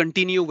 Otherwise,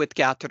 continue with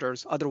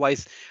catheters.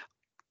 Otherwise,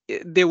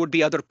 there would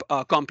be other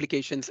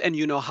complications. And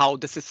you know how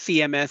this is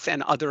CMS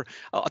and other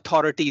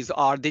authorities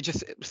are. They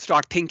just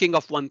start thinking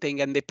of one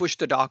thing and they push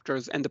the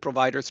doctors and the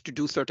providers to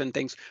do certain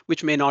things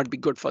which may not be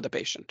good for the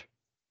patient.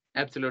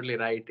 Absolutely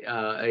right.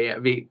 Yeah,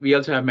 we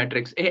also have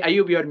metrics. Hey,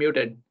 Ayub, you're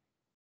muted.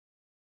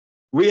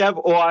 We have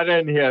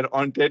ORN here,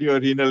 Ontario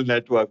Renal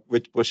Network,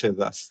 which pushes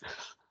us.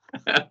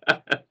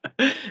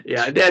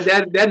 Yeah,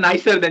 they're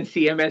nicer than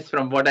CMS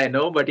from what I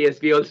know, but yes,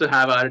 we also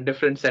have our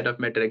different set of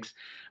metrics.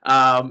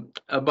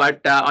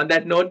 But on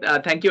that note,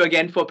 thank you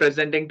again for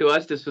presenting to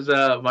us. This was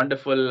a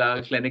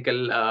wonderful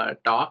clinical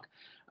talk,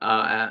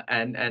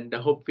 and I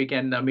hope we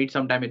can meet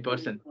sometime in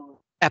person.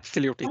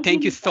 Absolutely.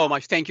 Thank you so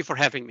much. Thank you for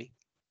having me.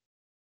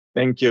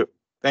 Thank you.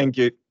 Thank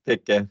you.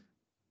 Take care.